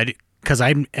agree. Because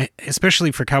I'm,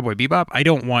 especially for Cowboy Bebop, I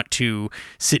don't want to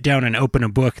sit down and open a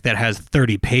book that has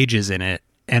 30 pages in it,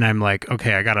 and I'm like,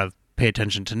 okay, I gotta pay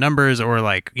attention to numbers or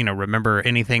like, remember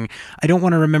anything. I don't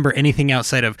want to remember anything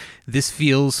outside of this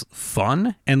feels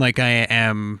fun, and like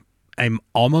I'm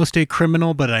almost a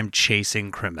criminal, but I'm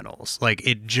chasing criminals. Like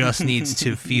it just needs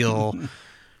to feel.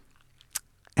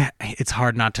 It's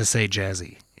hard not to say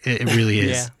jazzy. It really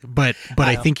is. Yeah. But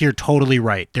I think you're totally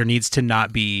right. There needs to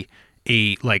not be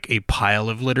a pile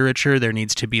of literature. There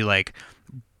needs to be like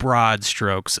broad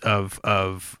strokes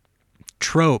of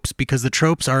tropes, because the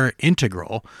tropes are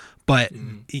integral, but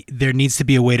there needs to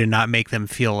be a way to not make them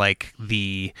feel like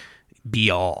the be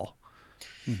all.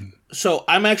 So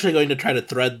I'm actually going to try to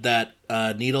thread that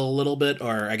needle a little bit,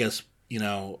 or I guess,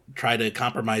 try to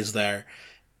compromise there.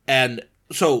 And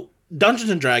so Dungeons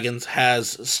and Dragons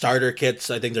has starter kits.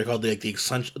 I think they're called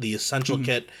the essential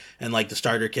kit and like the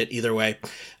starter kit, either way.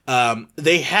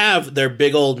 They have their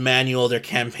big old manual, their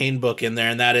campaign book in there,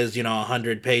 and that is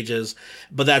 100 pages.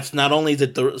 But that's not only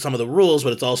some of the rules,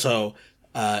 but it's also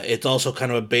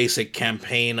kind of a basic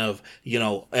campaign of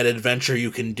an adventure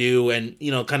you can do, and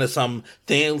kind of some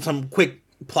quick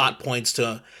plot points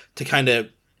to kind of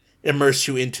immerse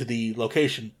you into the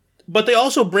location. But they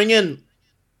also bring in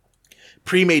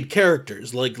pre-made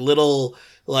characters, like little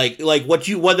what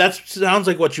that sounds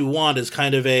like what you want is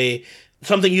kind of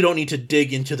something you don't need to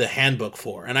dig into the handbook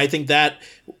for. And I think that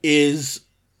is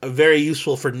very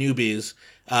useful for newbies.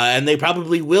 And they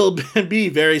probably will be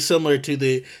very similar to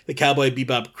the Cowboy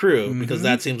Bebop crew, because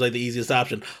that seems like the easiest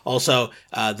option. Also,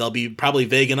 they'll be probably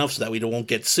vague enough so that we won't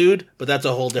get sued, but that's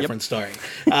a whole different story.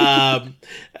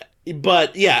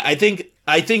 But yeah, I think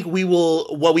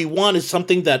what we want is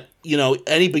something that,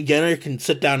 any beginner can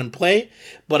sit down and play,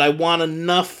 but I want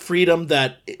enough freedom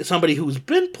that somebody who's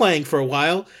been playing for a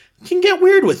while can get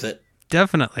weird with it.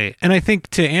 Definitely. And I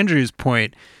think to Andrew's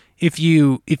point, if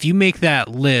you make that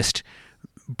list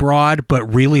broad but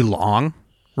really long,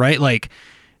 right? Like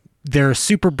there are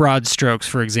super broad strokes,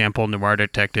 for example, Noir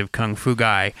Detective, Kung Fu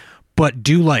Guy, but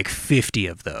do like 50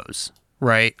 of those,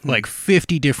 right? Like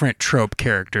 50 different trope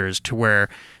characters, to where,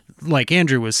 like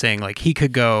Andrew was saying, like he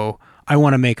could go, I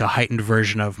want to make a heightened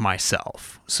version of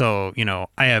myself. So,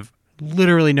 I have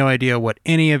literally no idea what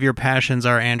any of your passions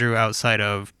are, Andrew, outside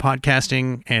of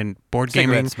podcasting and board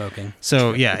gaming. Cigarette smoking.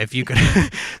 So yeah, if you could,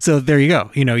 so there you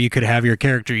go. You could have your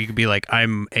character. You could be like,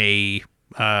 I'm a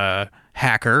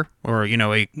hacker, or a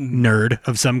nerd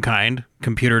of some kind,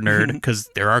 computer nerd, because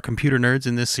there are computer nerds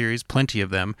in this series, plenty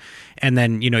of them. And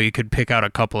then you could pick out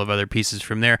a couple of other pieces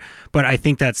from there. But I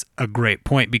think that's a great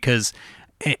point, because,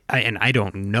 and I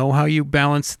don't know how you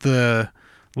balance the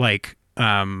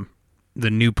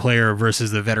new player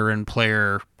versus the veteran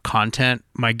player content.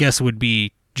 My guess would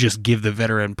be just give the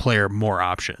veteran player more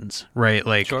options, right?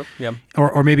 Like, sure, yeah.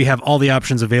 Or maybe have all the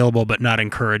options available, but not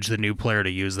encourage the new player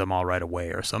to use them all right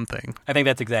away or something. I think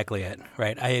that's exactly it,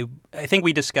 right? I think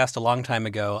we discussed a long time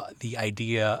ago the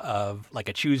idea of like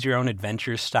a choose your own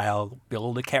adventure style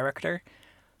build a character.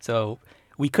 So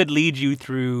we could lead you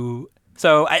through.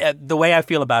 So the way I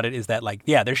feel about it is that, like,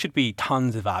 yeah, there should be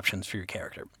tons of options for your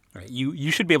character. Right?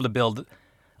 You should be able to build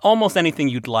almost anything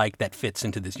you'd like that fits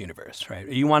into this universe, right?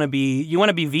 You want to be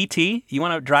VT, you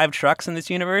want to drive trucks in this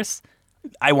universe.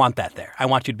 I want that there. I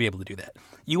want you to be able to do that.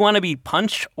 You want to be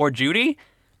Punch or Judy?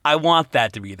 I want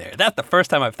that to be there. That's the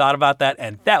first time I've thought about that,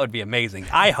 and that would be amazing.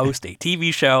 I host a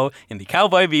TV show in the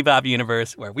Cowboy Bebop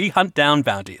universe where we hunt down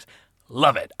bounties.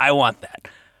 Love it. I want that.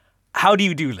 How do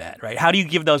you do that, right? How do you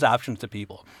give those options to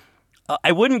people?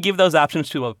 I wouldn't give those options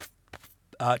to a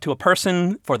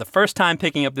person for the first time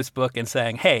picking up this book and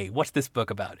saying, hey, what's this book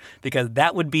about? Because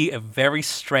that would be a very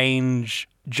strange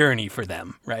journey for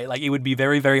them, right? Like, it would be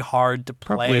very, very hard to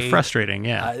play. Probably frustrating,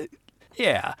 yeah.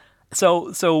 Yeah.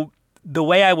 So the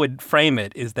way I would frame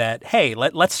it is that, hey,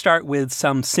 let's start with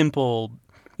some simple,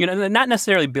 not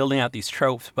necessarily building out these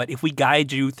tropes, but if we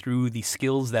guide you through the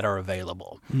skills that are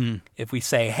available, if we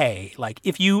say, hey, like,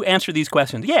 if you answer these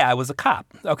questions, yeah, I was a cop.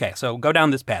 Okay, so go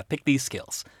down this path, pick these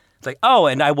skills. It's like, oh,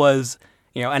 and I was,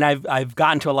 and I've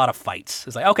gotten to a lot of fights.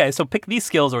 It's like, okay, so pick these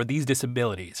skills or these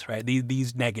disabilities, right?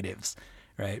 These negatives,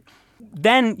 right?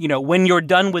 Then, when you're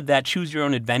done with that choose your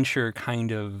own adventure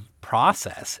kind of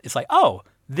process, it's like, oh,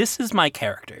 this is my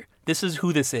character. This is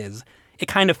who this is. It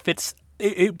kind of fits,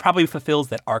 it probably fulfills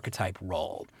that archetype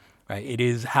role, right? It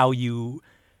is how you,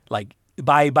 like,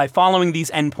 by following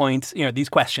these endpoints, these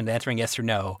questions, answering yes or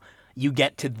no, you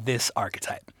get to this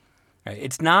archetype, right?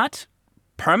 It's not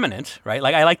permanent, right?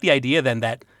 Like, I like the idea then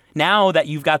that now that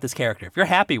you've got this character, if you're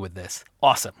happy with this,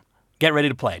 awesome. Get ready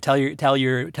to play. Tell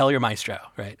your maestro,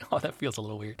 right? Oh, that feels a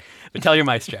little weird. But tell your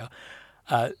maestro.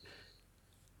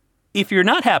 If you're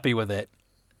not happy with it,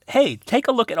 hey, take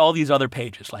a look at all these other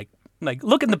pages. Like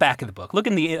look in the back of the book. Look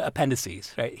in the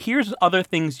appendices, right? Here's other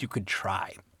things you could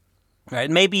try,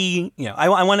 right? Maybe, I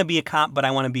want to be a cop, but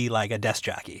I want to be like a desk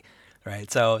jockey,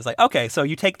 right? So it's like, okay, so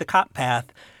you take the cop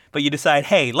path, but you decide,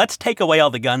 hey, let's take away all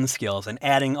the gun skills and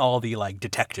adding all the, like,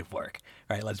 detective work,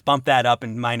 right? Let's bump that up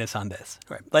and minus on this,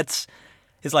 right?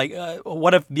 It's like,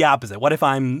 what if the opposite? What if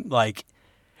I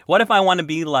want to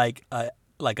be like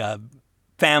a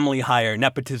family hire,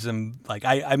 nepotism, like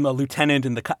I'm a lieutenant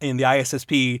in the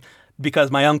ISSP,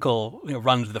 because my uncle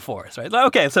runs the force, right?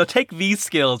 Okay, so take these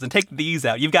skills and take these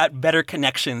out. You've got better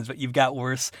connections, but you've got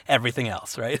worse everything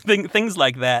else, right? Things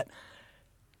like that.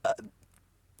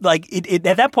 At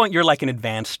that point, you're like an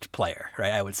advanced player,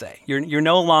 right? I would say you're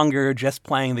no longer just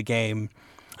playing the game.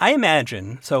 I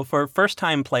imagine, so for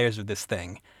first-time players of this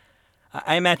thing,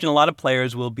 I imagine a lot of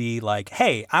players will be like,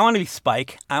 hey, I want to be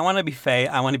Spike, I want to be Faye,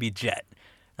 I want to be Jet.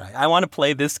 Right? I want to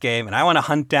play this game, and I want to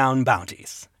hunt down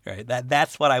bounties. Right?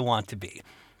 That's what I want to be.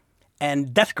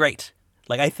 And that's great.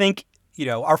 Like, I think,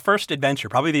 our first adventure,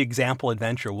 probably the example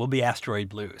adventure, will be Asteroid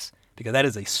Blues, because that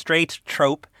is a straight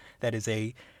trope. That is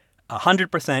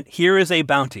 100%, here is a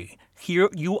bounty. Here,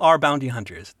 you are bounty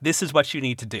hunters. This is what you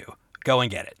need to do. Go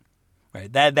and get it.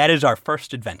 Right? That is our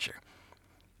first adventure.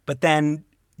 But then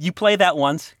you play that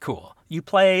once, cool. You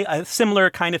play a similar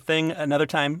kind of thing another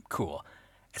time, cool.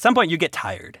 At some point, you get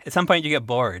tired. At some point, you get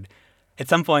bored. At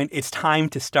some point, it's time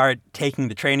to start taking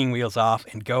the training wheels off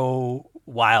and go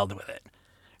wild with it.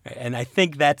 Right? And I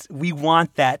think we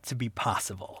want that to be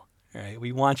possible. Right?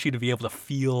 We want you to be able to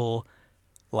feel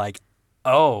like,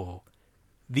 I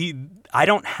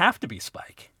don't have to be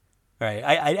Spike. Right?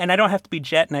 And I don't have to be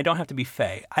Jet, and I don't have to be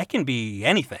Faye. I can be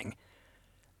anything.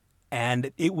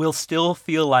 And it will still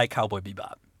feel like Cowboy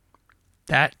Bebop.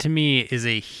 That, to me, is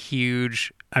a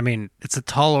huge... it's a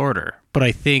tall order, but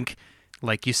I think...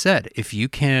 Like you said, if you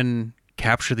can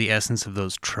capture the essence of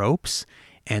those tropes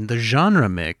and the genre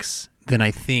mix, then I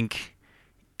think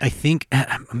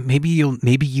maybe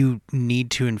you need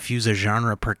to infuse a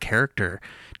genre per character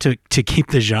to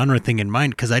keep the genre thing in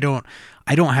mind. Because I don't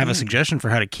have a suggestion for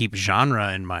how to keep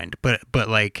genre in mind, but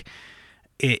like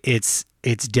it's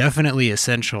definitely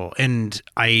essential, and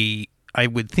I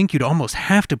would think you'd almost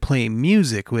have to play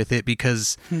music with it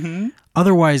because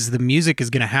otherwise the music is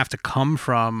going to have to come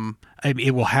from,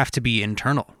 it will have to be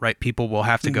internal, right? People will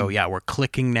have to go, yeah, we're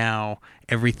clicking now.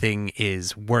 Everything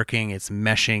is working. It's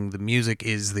meshing. The music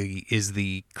is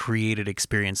the created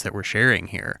experience that we're sharing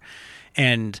here.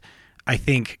 And I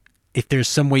think if there's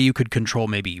some way you could control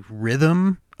maybe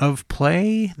rhythm of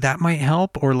play, that might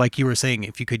help. Or like you were saying,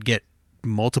 if you could get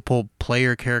multiple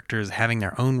player characters having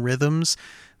their own rhythms,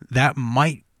 that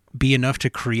might be enough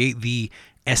to create the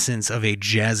essence of a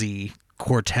jazzy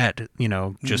quartet,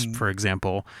 just for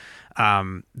example.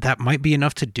 That might be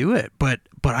enough to do it, but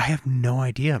I have no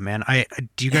idea, man.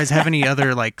 Do you guys have any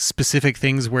other like specific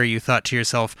things where you thought to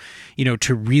yourself,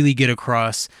 to really get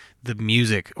across the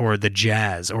music or the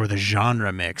jazz or the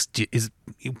genre mix? Is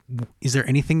there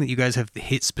anything that you guys have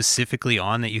hit specifically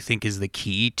on that you think is the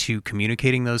key to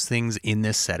communicating those things in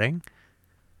this setting?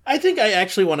 I think I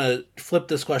actually want to flip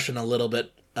this question a little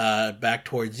bit back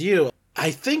towards you.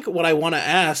 I think what I want to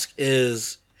ask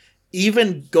is,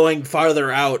 even going farther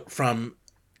out from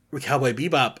Cowboy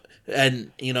Bebop,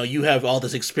 and, you have all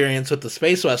this experience with the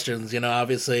space westerns,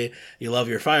 obviously you love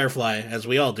your Firefly, as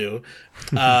we all do.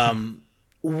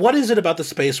 What is it about the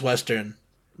space western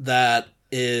that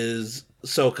is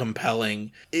so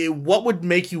compelling? What would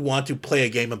make you want to play a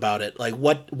game about it? Like,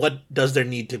 what does there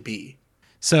need to be?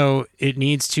 So there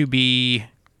needs to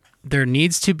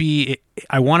be,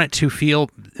 I want it to feel,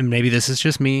 and maybe this is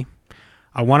just me,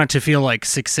 I want it to feel like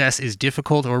success is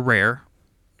difficult or rare,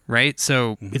 right?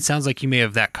 So it sounds like you may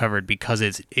have that covered because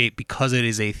it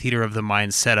is a theater of the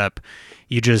mind setup.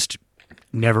 You just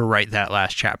never write that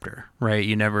last chapter, right?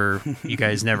 You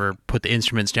guys never put the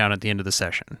instruments down at the end of the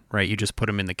session, right? You just put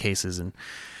them in the cases. And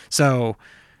so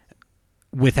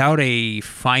without any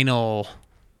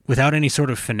sort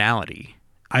of finality,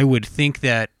 I would think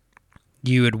that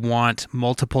you would want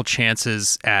multiple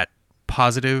chances at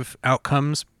positive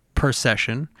outcomes per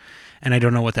session. And I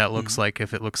don't know what that looks like,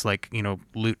 if it looks like,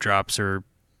 loot drops or,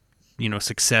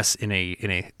 success in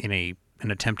an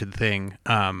attempted thing.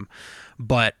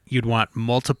 But you'd want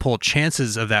multiple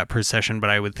chances of that per session, but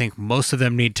I would think most of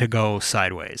them need to go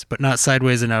sideways, but not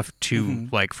sideways enough to,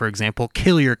 like, for example,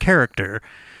 kill your character,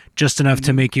 just enough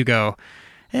to make you go,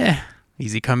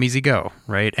 easy come, easy go,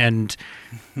 right? And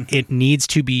it needs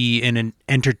to be in an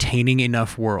entertaining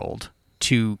enough world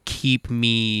to keep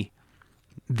me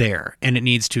there, and it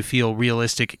needs to feel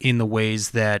realistic in the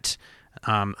ways that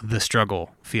the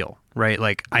struggle feel, right?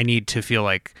 Like, I need to feel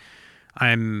like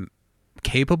I'm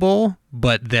capable,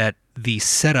 but that the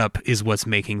setup is what's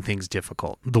making things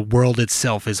difficult. The world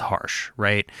itself is harsh,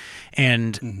 right?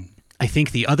 And I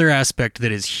think the other aspect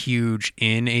that is huge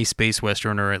in a space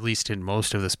western, or at least in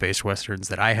most of the space westerns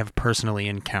that I have personally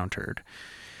encountered,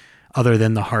 other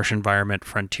than the harsh environment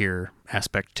frontier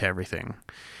aspect to everything,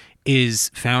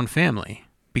 is found family.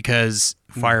 Because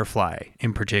Firefly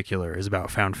in particular is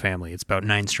about found family. It's about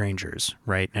 9 strangers,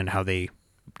 right? And how they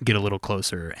get a little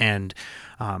closer. And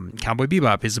Cowboy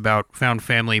Bebop is about found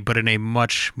family, but in a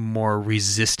much more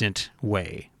resistant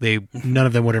way. None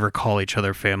of them would ever call each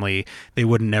other family. They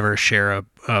would never share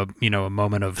a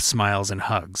moment of smiles and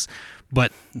hugs,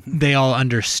 but they all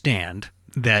understand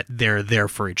that they're there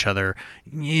for each other.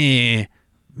 For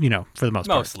the most part.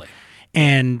 Mostly.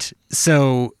 And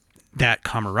so that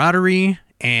camaraderie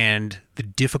and the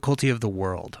difficulty of the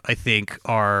world, I think,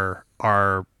 are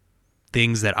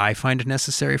things that I find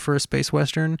necessary for a space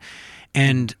western.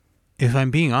 And if I'm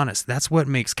being honest, that's what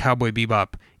makes Cowboy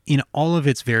Bebop, in all of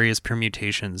its various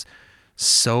permutations,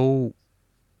 so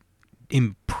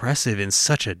impressive in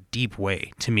such a deep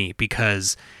way to me,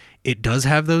 because it does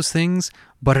have those things,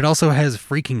 but it also has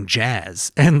freaking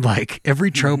jazz and like every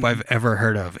trope I've ever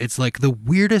heard of. It's like the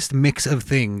weirdest mix of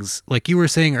things. Like you were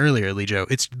saying earlier, Lijo,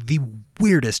 it's the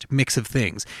weirdest mix of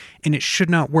things, and it should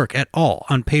not work at all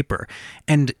on paper.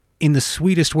 And in the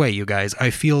sweetest way, you guys, I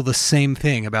feel the same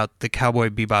thing about the Cowboy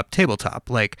Bebop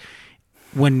tabletop. Like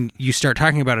when you start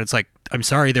talking about it, it's like, I'm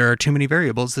sorry, there are too many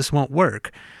variables. This won't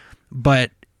work.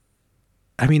 But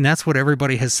I mean, that's what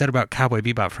everybody has said about Cowboy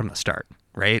Bebop from the start.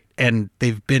 Right. And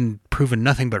they've been proven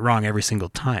nothing but wrong every single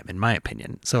time, in my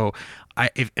opinion. So,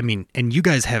 and you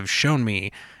guys have shown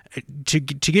me to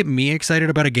get me excited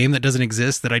about a game that doesn't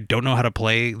exist, that I don't know how to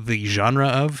play the genre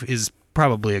of, is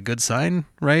probably a good sign,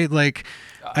 right? Like,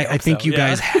 I think you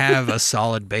guys have a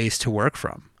solid base to work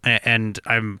from. And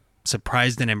I'm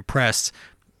surprised and impressed.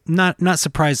 Not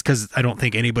surprised because I don't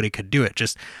think anybody could do it.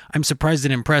 Just I'm surprised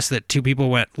and impressed that two people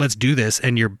went, let's do this,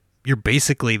 and you're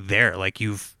basically there. Like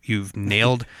you've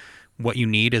nailed what you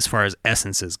need as far as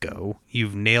essences go.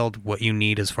 You've nailed what you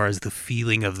need as far as the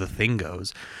feeling of the thing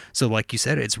goes. So like you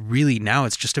said, it's really now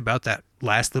it's just about that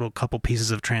last little couple pieces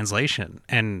of translation.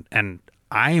 And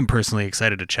I am personally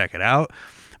excited to check it out,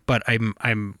 but I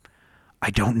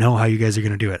don't know how you guys are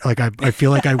going to do it. Like I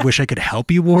feel like I wish I could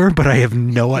help you more, but I have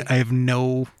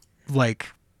no like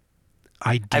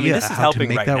idea I mean, this is how helping to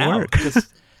make right that now, work. because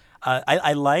I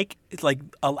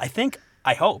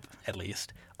hope at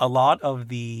least a lot of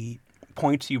the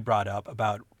points you brought up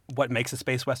about what makes a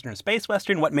space western,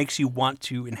 what makes you want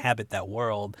to inhabit that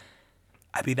world.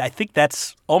 I mean, I think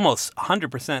that's almost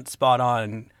 100% spot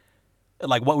on,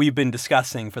 like what we've been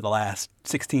discussing for the last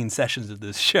 16 sessions of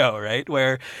this show, right?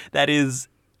 Where that is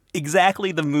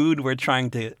exactly the mood we're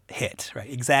trying to hit, right?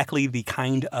 Exactly the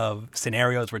kind of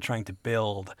scenarios we're trying to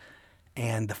build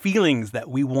and the feelings that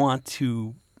we want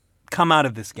to come out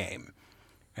of this game,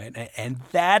 right? And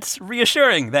that's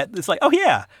reassuring that it's like, oh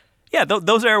yeah,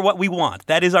 those are what we want.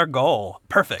 That is our goal.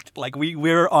 Perfect. Like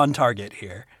we're on target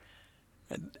here.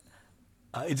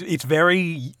 It's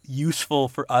very useful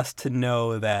for us to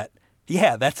know that,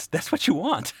 yeah, that's what you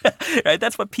want, right?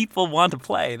 That's what people want to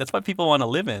play. That's what people want to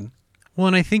live in. Well,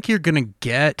 and I think you're going to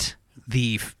get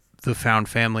the found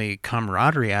family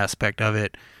camaraderie aspect of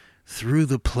it through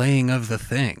the playing of the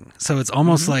thing. So it's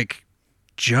almost like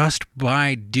just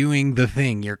by doing the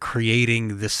thing, you're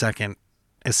creating the second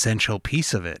essential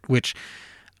piece of it, which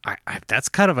I that's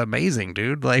kind of amazing,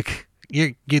 dude. Like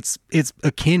it's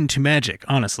akin to magic,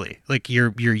 honestly. Like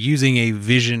you're using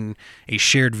a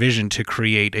shared vision to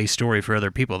create a story for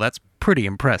other people. That's pretty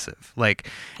impressive. Like,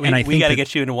 and I think we got to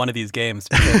get you into one of these games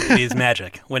because it is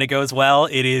magic. When it goes well,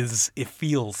 it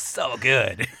feels so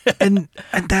good. and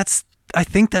I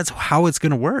think that's how it's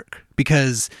going to work,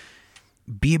 because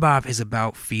Bebop is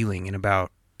about feeling and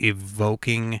about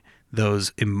evoking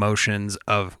those emotions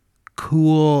of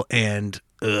cool and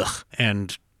ugh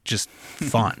and just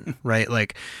fun, right?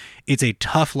 Like it's a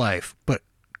tough life, but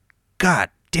god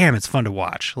damn, it's fun to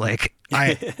watch. Like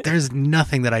there's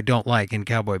nothing that I don't like in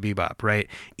Cowboy Bebop, right?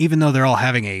 Even though they're all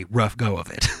having a rough go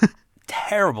of it.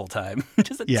 Terrible time.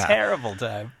 Just a terrible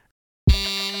time.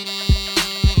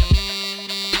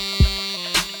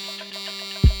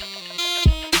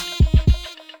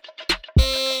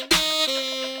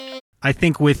 I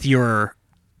think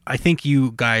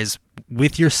you guys,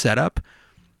 with your setup,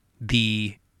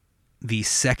 the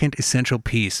second essential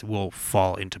piece will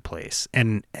fall into place.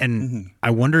 And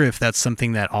I wonder if that's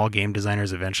something that all game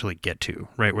designers eventually get to,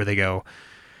 right? Where they go,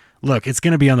 look, it's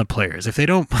going to be on the players. If they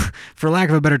don't, for lack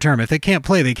of a better term, if they can't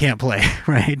play, they can't play,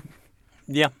 right?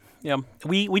 Yeah.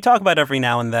 We talk about it every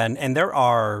now and then, and there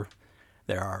are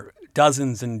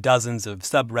dozens and dozens of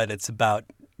subreddits about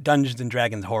Dungeons and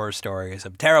Dragons horror stories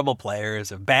of terrible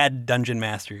players, of bad dungeon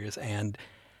masters, and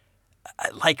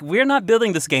like we're not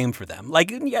building this game for them. Like,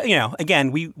 you know,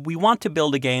 again, we want to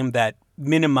build a game that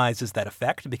minimizes that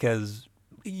effect, because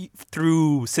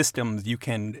through systems you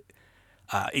can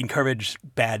encourage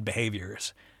bad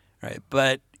behaviors, right?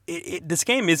 But this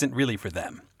game isn't really for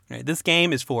them, right? This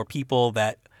game is for people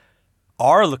that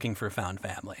are looking for found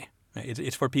family. Right?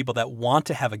 It's for people that want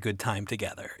to have a good time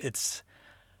together. It's,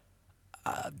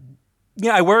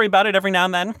 I worry about it every now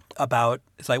and then.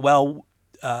 It's like, well,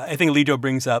 I think Lijo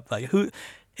brings up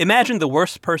imagine the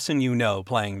worst person you know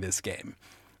playing this game,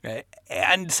 right?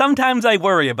 And sometimes I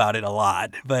worry about it a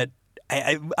lot, but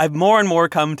I've more and more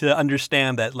come to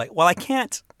understand that,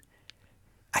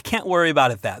 I can't worry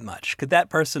about it that much because that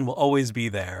person will always be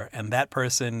there, and that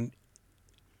person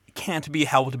can't be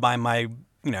helped by my,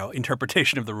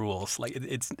 interpretation of the rules.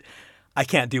 I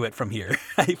can't do it from here,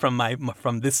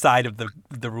 from this side of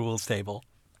the rules table.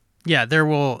 Yeah, there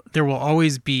will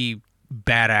always be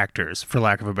bad actors, for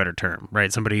lack of a better term,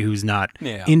 right? Somebody who's not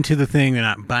into the thing, they're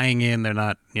not buying in, they're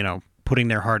not, putting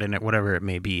their heart in it, whatever it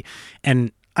may be.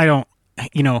 And I don't,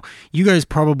 you guys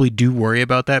probably do worry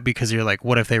about that because you're like,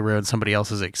 what if they ruin somebody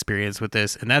else's experience with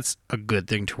this? And that's a good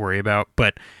thing to worry about,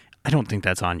 but I don't think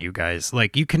that's on you guys.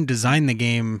 You can design the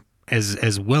game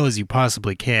as well as you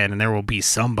possibly can, and there will be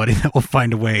somebody that will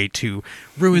find a way to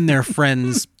ruin their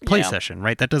friend's play session,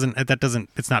 right? That doesn't,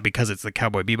 it's not because it's the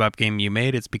Cowboy Bebop game you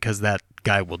made, it's because that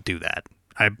guy will do that.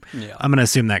 I'm going to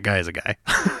assume that guy is a guy.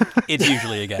 It's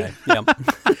usually a guy. Yeah.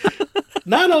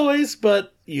 Not always,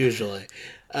 but usually.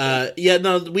 We had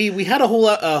a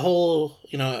whole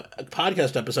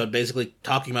podcast episode basically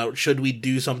talking about should we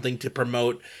do something to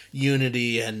promote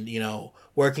unity and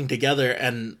working together,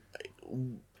 and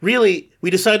really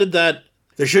we decided that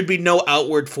there should be no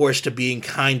outward force to being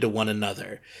kind to one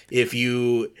another. If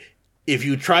you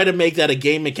try to make that a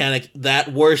game mechanic,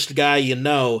 that worst guy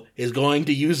is going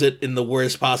to use it in the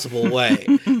worst possible way.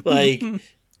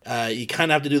 You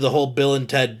kind of have to do the whole Bill and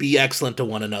Ted be excellent to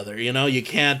one another. You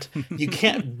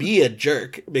can't be a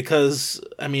jerk because,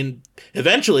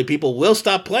 eventually people will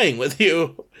stop playing with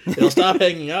you. They'll stop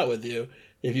hanging out with you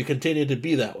if you continue to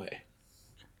be that way.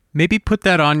 Maybe put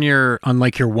that on your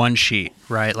one sheet,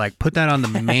 right? Put that on the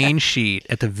main sheet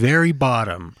at the very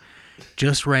bottom.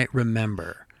 Just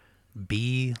remember,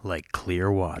 be like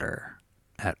clear water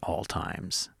at all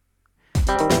times.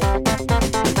 All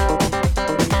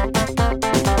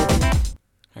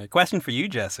right, question for you,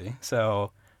 Jesse.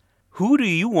 So, who do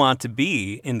you want to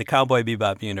be in the Cowboy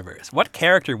Bebop universe? What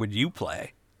character would you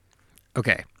play?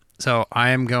 Okay, so I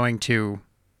am going to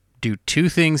do two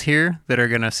things here that are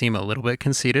going to seem a little bit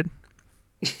conceited.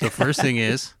 The first thing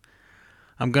is,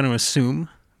 I'm going to assume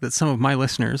that some of my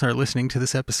listeners are listening to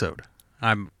this episode.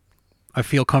 I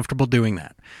feel comfortable doing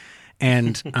that.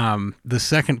 And the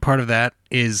second part of that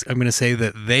is I'm going to say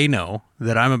that they know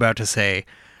that I'm about to say,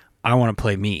 I want to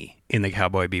play me in the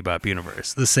Cowboy Bebop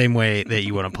universe, the same way that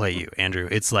you want to play you, Andrew.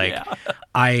 It's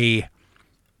I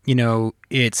know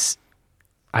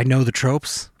the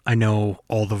tropes. I know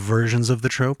all the versions of the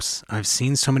tropes. I've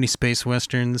seen so many space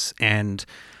westerns, and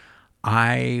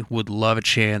I would love a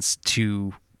chance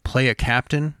to play a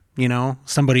captain,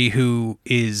 somebody who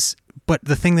is... But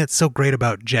the thing that's so great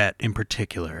about Jet in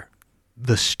particular,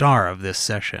 the star of this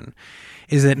session,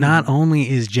 is that not only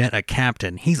is Jet a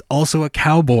captain, he's also a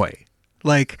cowboy.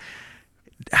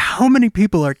 How many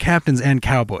people are captains and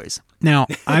cowboys? Now,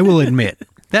 I will admit,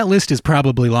 that list is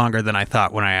probably longer than I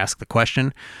thought when I asked the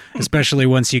question, especially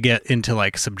once you get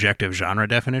into subjective genre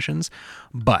definitions.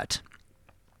 But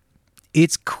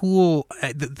it's cool.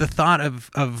 The thought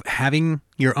of having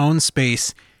your own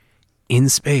space in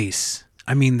space.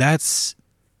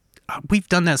 We've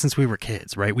done that since we were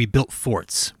kids, right? We built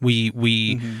forts.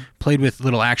 We played with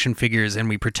little action figures, and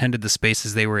we pretended the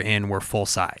spaces they were in were full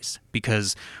size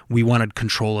because we wanted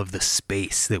control of the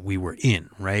space that we were in,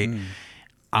 right?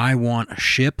 I want a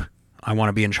ship. I want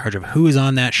to be in charge of who is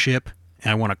on that ship,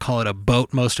 and I want to call it a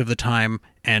boat most of the time,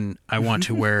 and I want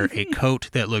to wear a coat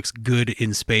that looks good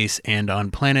in space and on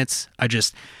planets. I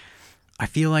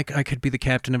feel like I could be the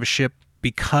captain of a ship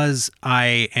because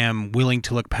I am willing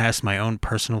to look past my own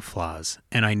personal flaws.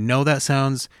 And I know that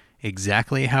sounds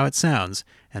exactly how it sounds,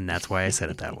 and that's why I said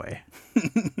it that way.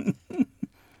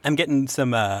 I'm getting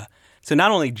some, so not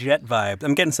only Jet vibes,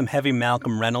 I'm getting some heavy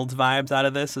Malcolm Reynolds vibes out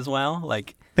of this as well.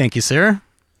 Thank you, sir.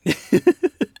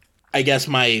 I guess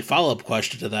my follow-up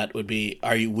question to that would be,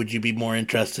 would you be more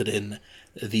interested in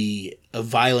the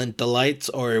violent delights,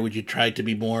 or would you try to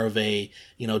be more of a,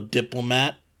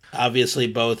 diplomat? Obviously,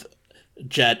 both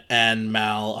Jet and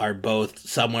Mal are both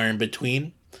somewhere in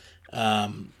between,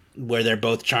 where they're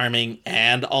both charming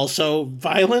and also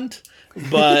violent.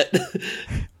 But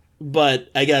but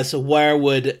I guess where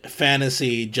would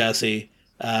fantasy Jesse?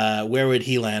 Where would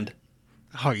he land?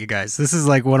 Oh, you guys, this is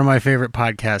one of my favorite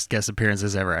podcast guest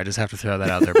appearances ever. I just have to throw that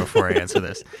out there before I answer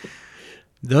this.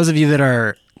 Those of you that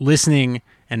are listening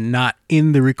and not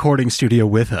in the recording studio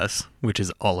with us, which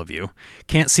is all of you,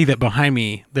 can't see that behind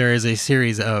me there is a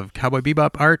series of Cowboy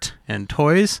Bebop art and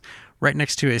toys right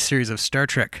next to a series of Star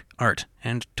Trek art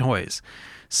and toys.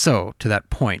 So, to that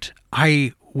point,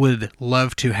 I would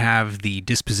love to have the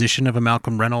disposition of a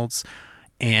Malcolm Reynolds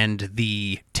and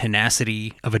the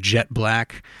tenacity of a Jet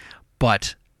Black,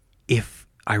 but if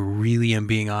I really am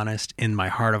being honest, in my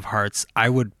heart of hearts, I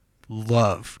would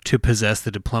love to possess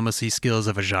the diplomacy skills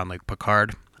of a Jean-Luc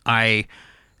Picard. I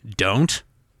don't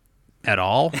at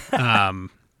all.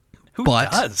 Who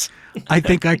but does? I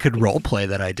think I could roleplay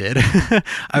that I did.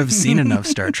 I've seen enough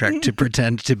Star Trek to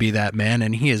pretend to be that man,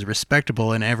 and he is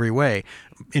respectable in every way,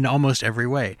 in almost every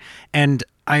way.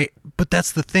 But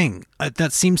that's the thing.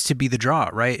 That seems to be the draw,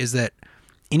 right? Is that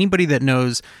anybody that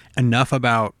knows enough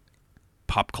about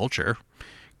pop culture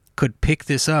could pick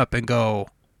this up and go,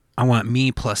 I want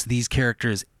me plus these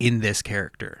characters in this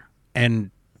character.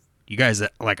 And you guys,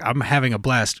 like, I'm having a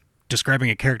blast describing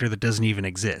a character that doesn't even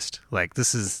exist. Like,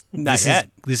 this is good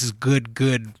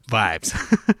vibes.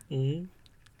 Mm-hmm.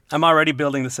 I'm already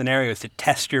building the scenarios to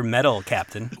test your metal,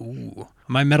 Captain. Ooh,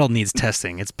 my metal needs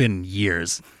testing. It's been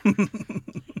years.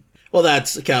 Well,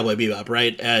 that's Cowboy Bebop,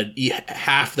 right?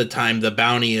 Half the time, the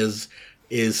bounty is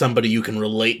somebody you can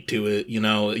relate to,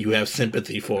 you have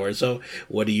sympathy for. So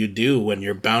what do you do when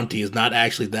your bounty is not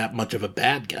actually that much of a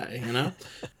bad guy,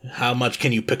 How much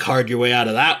can you Picard your way out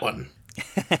of that one?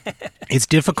 It's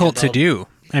difficult to do.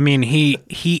 I mean,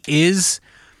 he is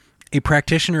a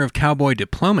practitioner of cowboy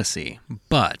diplomacy,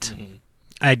 but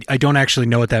I don't actually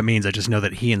know what that means. I just know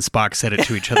that he and Spock said it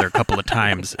to each other a couple of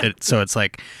times. So it's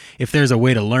like, if there's a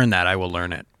way to learn that, I will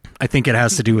learn it. I think it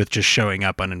has to do with just showing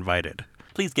up uninvited.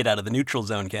 Please get out of the neutral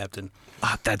zone, Captain.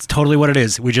 That's totally what it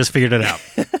is. We just figured it out.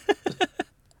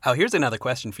 Oh, here's another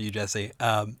question for you, Jesse.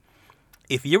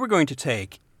 If you were going to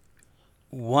take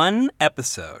one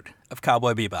episode of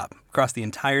Cowboy Bebop across the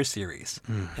entire series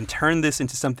and turn this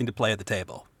into something to play at the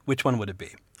table, which one would it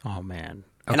be? Oh, man.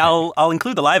 Okay. And I'll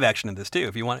include the live action in this too,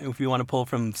 if you want to pull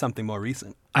from something more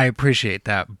recent. I appreciate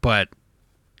that, but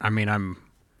I mean, I'm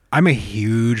a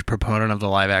huge proponent of the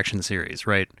live action series,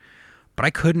 right? But I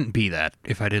couldn't be that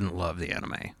if I didn't love the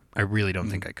anime. I really don't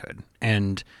think I could.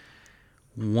 And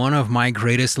one of my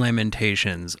greatest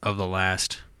lamentations of the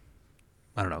last,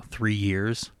 3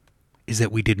 years is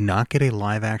that we did not get a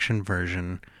live action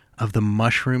version of the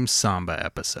Mushroom Samba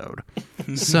episode.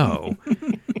 So,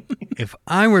 if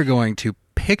I were going to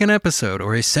pick an episode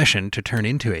or a session to turn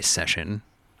into a session,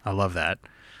 I love that,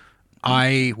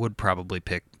 I would probably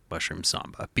pick Mushroom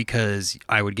Samba because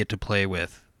I would get to play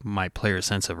with my player's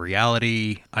sense of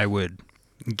reality. I would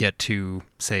get to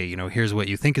say, here's what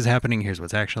you think is happening, here's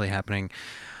what's actually happening.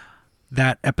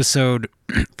 That episode,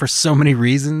 for so many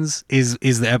reasons, is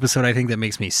the episode I think that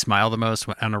makes me smile the most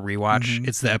on a rewatch. Mm-hmm.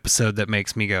 It's the episode that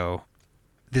makes me go,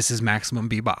 this is Maximum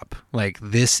Bebop. Like,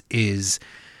 this is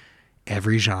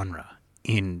every genre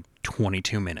in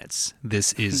 22 minutes.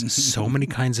 This is so many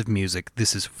kinds of music.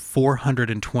 This is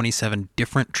 427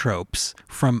 different tropes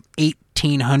from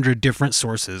 1,800 different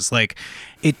sources. Like,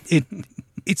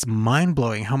 it's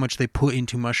mind-blowing how much they put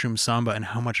into Mushroom Samba and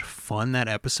how much fun that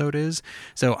episode is.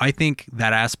 So I think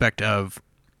that aspect of,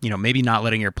 maybe not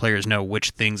letting your players know which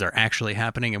things are actually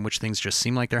happening and which things just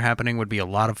seem like they're happening would be a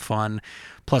lot of fun.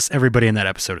 Plus, everybody in that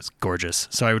episode is gorgeous.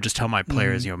 So I would just tell my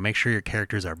players, make sure your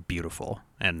characters are beautiful.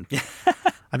 And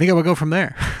I think I would go from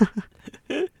there.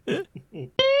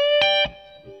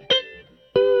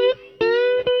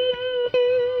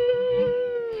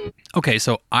 Okay,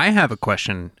 so I have a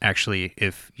question, actually,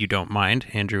 if you don't mind,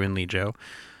 Andrew and Lee Joe.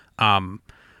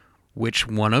 Which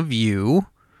one of you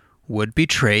would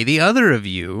betray the other of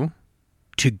you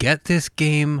to get this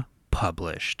game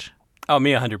published? Oh,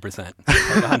 me 100%.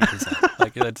 100%.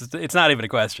 Like, it's not even a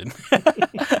question.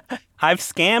 I've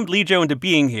scammed Lee Joe into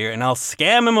being here, and I'll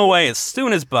scam him away as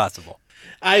soon as possible.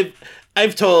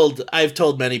 I've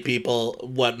told many people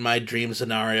what my dream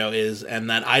scenario is, and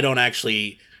that I don't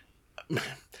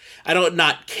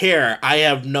not care. I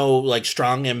have no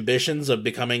strong ambitions of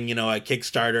becoming, a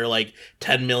Kickstarter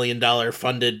 $10 million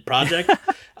funded project.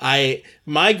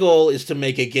 My goal is to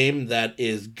make a game that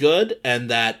is good, and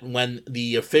that when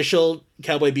the official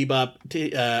Cowboy Bebop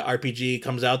RPG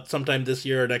comes out sometime this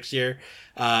year or next year,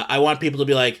 I want people to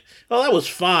be like, "Oh, that was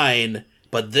fine,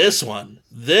 but this one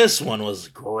was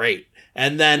great,"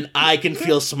 and then I can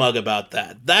feel smug about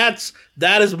that.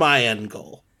 That is my end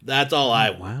goal. That's all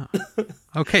I want. Wow.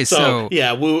 Okay, so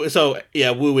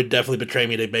Woo would definitely betray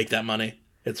me to make that money.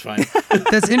 It's fine.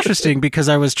 That's interesting because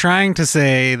I was trying to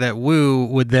say that Woo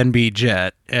would then be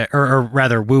Jet, or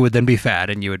rather Woo would then be Fad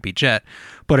and you would be Jet.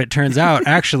 But it turns out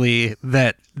actually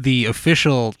that the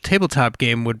official tabletop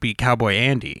game would be Cowboy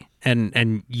Andy,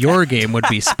 and your game would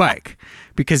be Spike,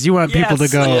 because you want people to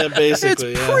go, Yeah,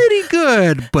 basically, it's yeah. pretty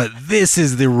good, but this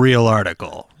is the real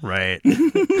article, right?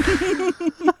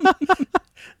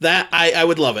 That I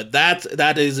would love it.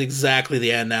 That is exactly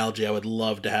the analogy I would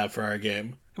love to have for our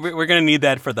game. We're going to need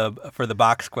that for the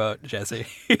box quote, Jesse.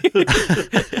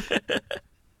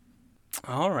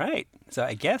 All right. So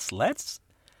I guess let's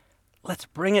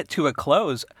bring it to a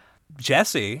close.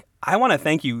 Jesse, I want to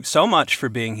thank you so much for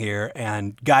being here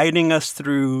and guiding us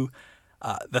through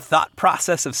the thought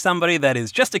process of somebody that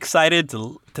is just excited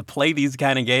to play these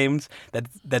kind of games,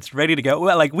 that's ready to go.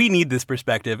 Well, like, we need this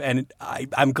perspective, and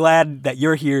I'm glad that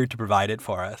you're here to provide it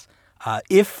for us.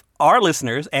 If our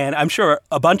listeners, and I'm sure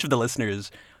a bunch of the listeners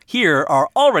here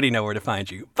already know where to find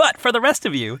you, but for the rest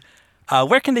of you,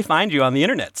 where can they find you on the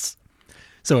internets?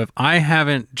 So if I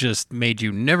haven't just made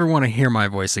you never want to hear my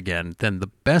voice again, then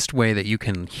the best way that you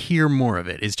can hear more of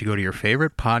it is to go to your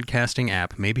favorite podcasting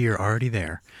app. Maybe you're already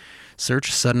there.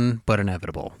 Search Sudden But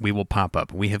Inevitable. We will pop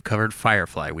up. We have covered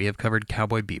Firefly. We have covered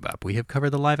Cowboy Bebop. We have covered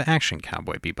the live-action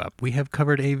Cowboy Bebop. We have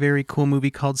covered a very cool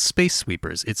movie called Space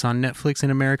Sweepers. It's on Netflix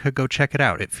in America. Go check it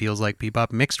out. It feels like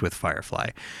Bebop mixed with Firefly.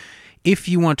 If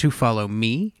you want to follow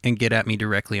me and get at me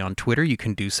directly on Twitter, you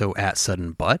can do so at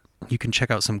Sudden But. You can check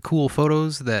out some cool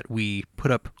photos that we put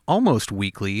up almost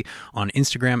weekly on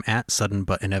Instagram at Sudden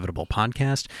But Inevitable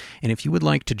Podcast. And if you would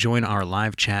like to join our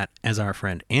live chat, as our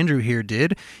friend Andrew here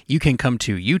did, you can come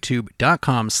to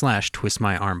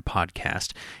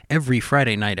youtube.com/twistmyarmpodcast every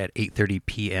Friday night at 8:30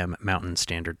 p.m. Mountain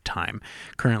Standard Time.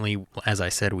 Currently, as I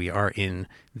said, we are in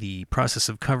the process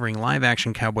of covering live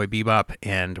action Cowboy Bebop,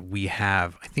 and we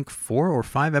have, I think, 4 or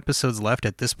 5 episodes left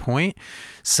at this point.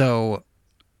 So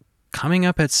coming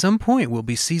up at some point will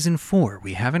be season 4.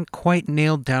 We haven't quite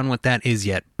nailed down what that is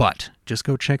yet, but just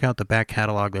go check out the back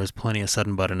catalog. There's plenty of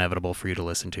Sudden But Inevitable for you to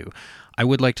listen to. I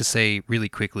would like to say really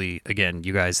quickly, again,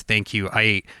 you guys, thank you.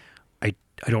 I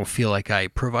don't feel like I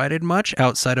provided much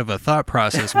outside of a thought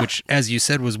process, which, as you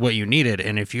said, was what you needed.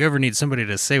 And if you ever need somebody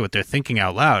to say what they're thinking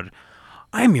out loud,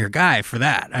 I'm your guy for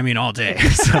that. I mean, all day.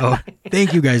 So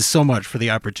thank you guys so much for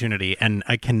the opportunity. And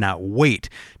I cannot wait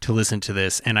to listen to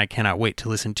this. And I cannot wait to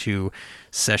listen to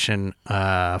session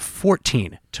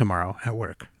 14 tomorrow at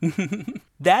work.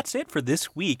 That's it for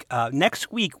this week.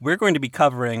 Next week, we're going to be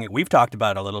covering, we've talked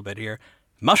about it a little bit here,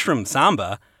 Mushroom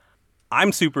Samba.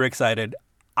 I'm super excited.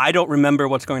 I don't remember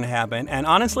what's going to happen. And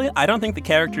honestly, I don't think the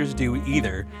characters do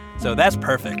either. So that's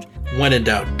perfect. When in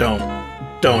doubt, don't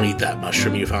eat that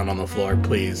mushroom you found on the floor,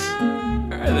 please. All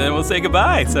right, then we'll say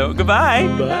goodbye. So goodbye.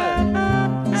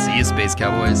 Bye. See you, Space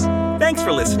Cowboys. Thanks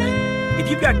for listening. If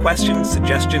you've got questions,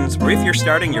 suggestions, or if you're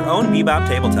starting your own Bebop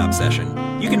Tabletop session,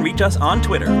 you can reach us on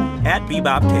Twitter at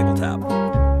Bebop Tabletop.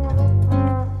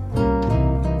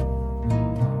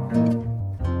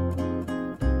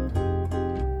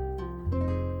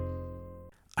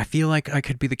 I feel like I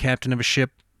could be the captain of a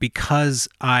ship because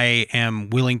I am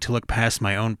willing to look past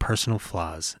my own personal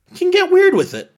flaws. You can get weird with it.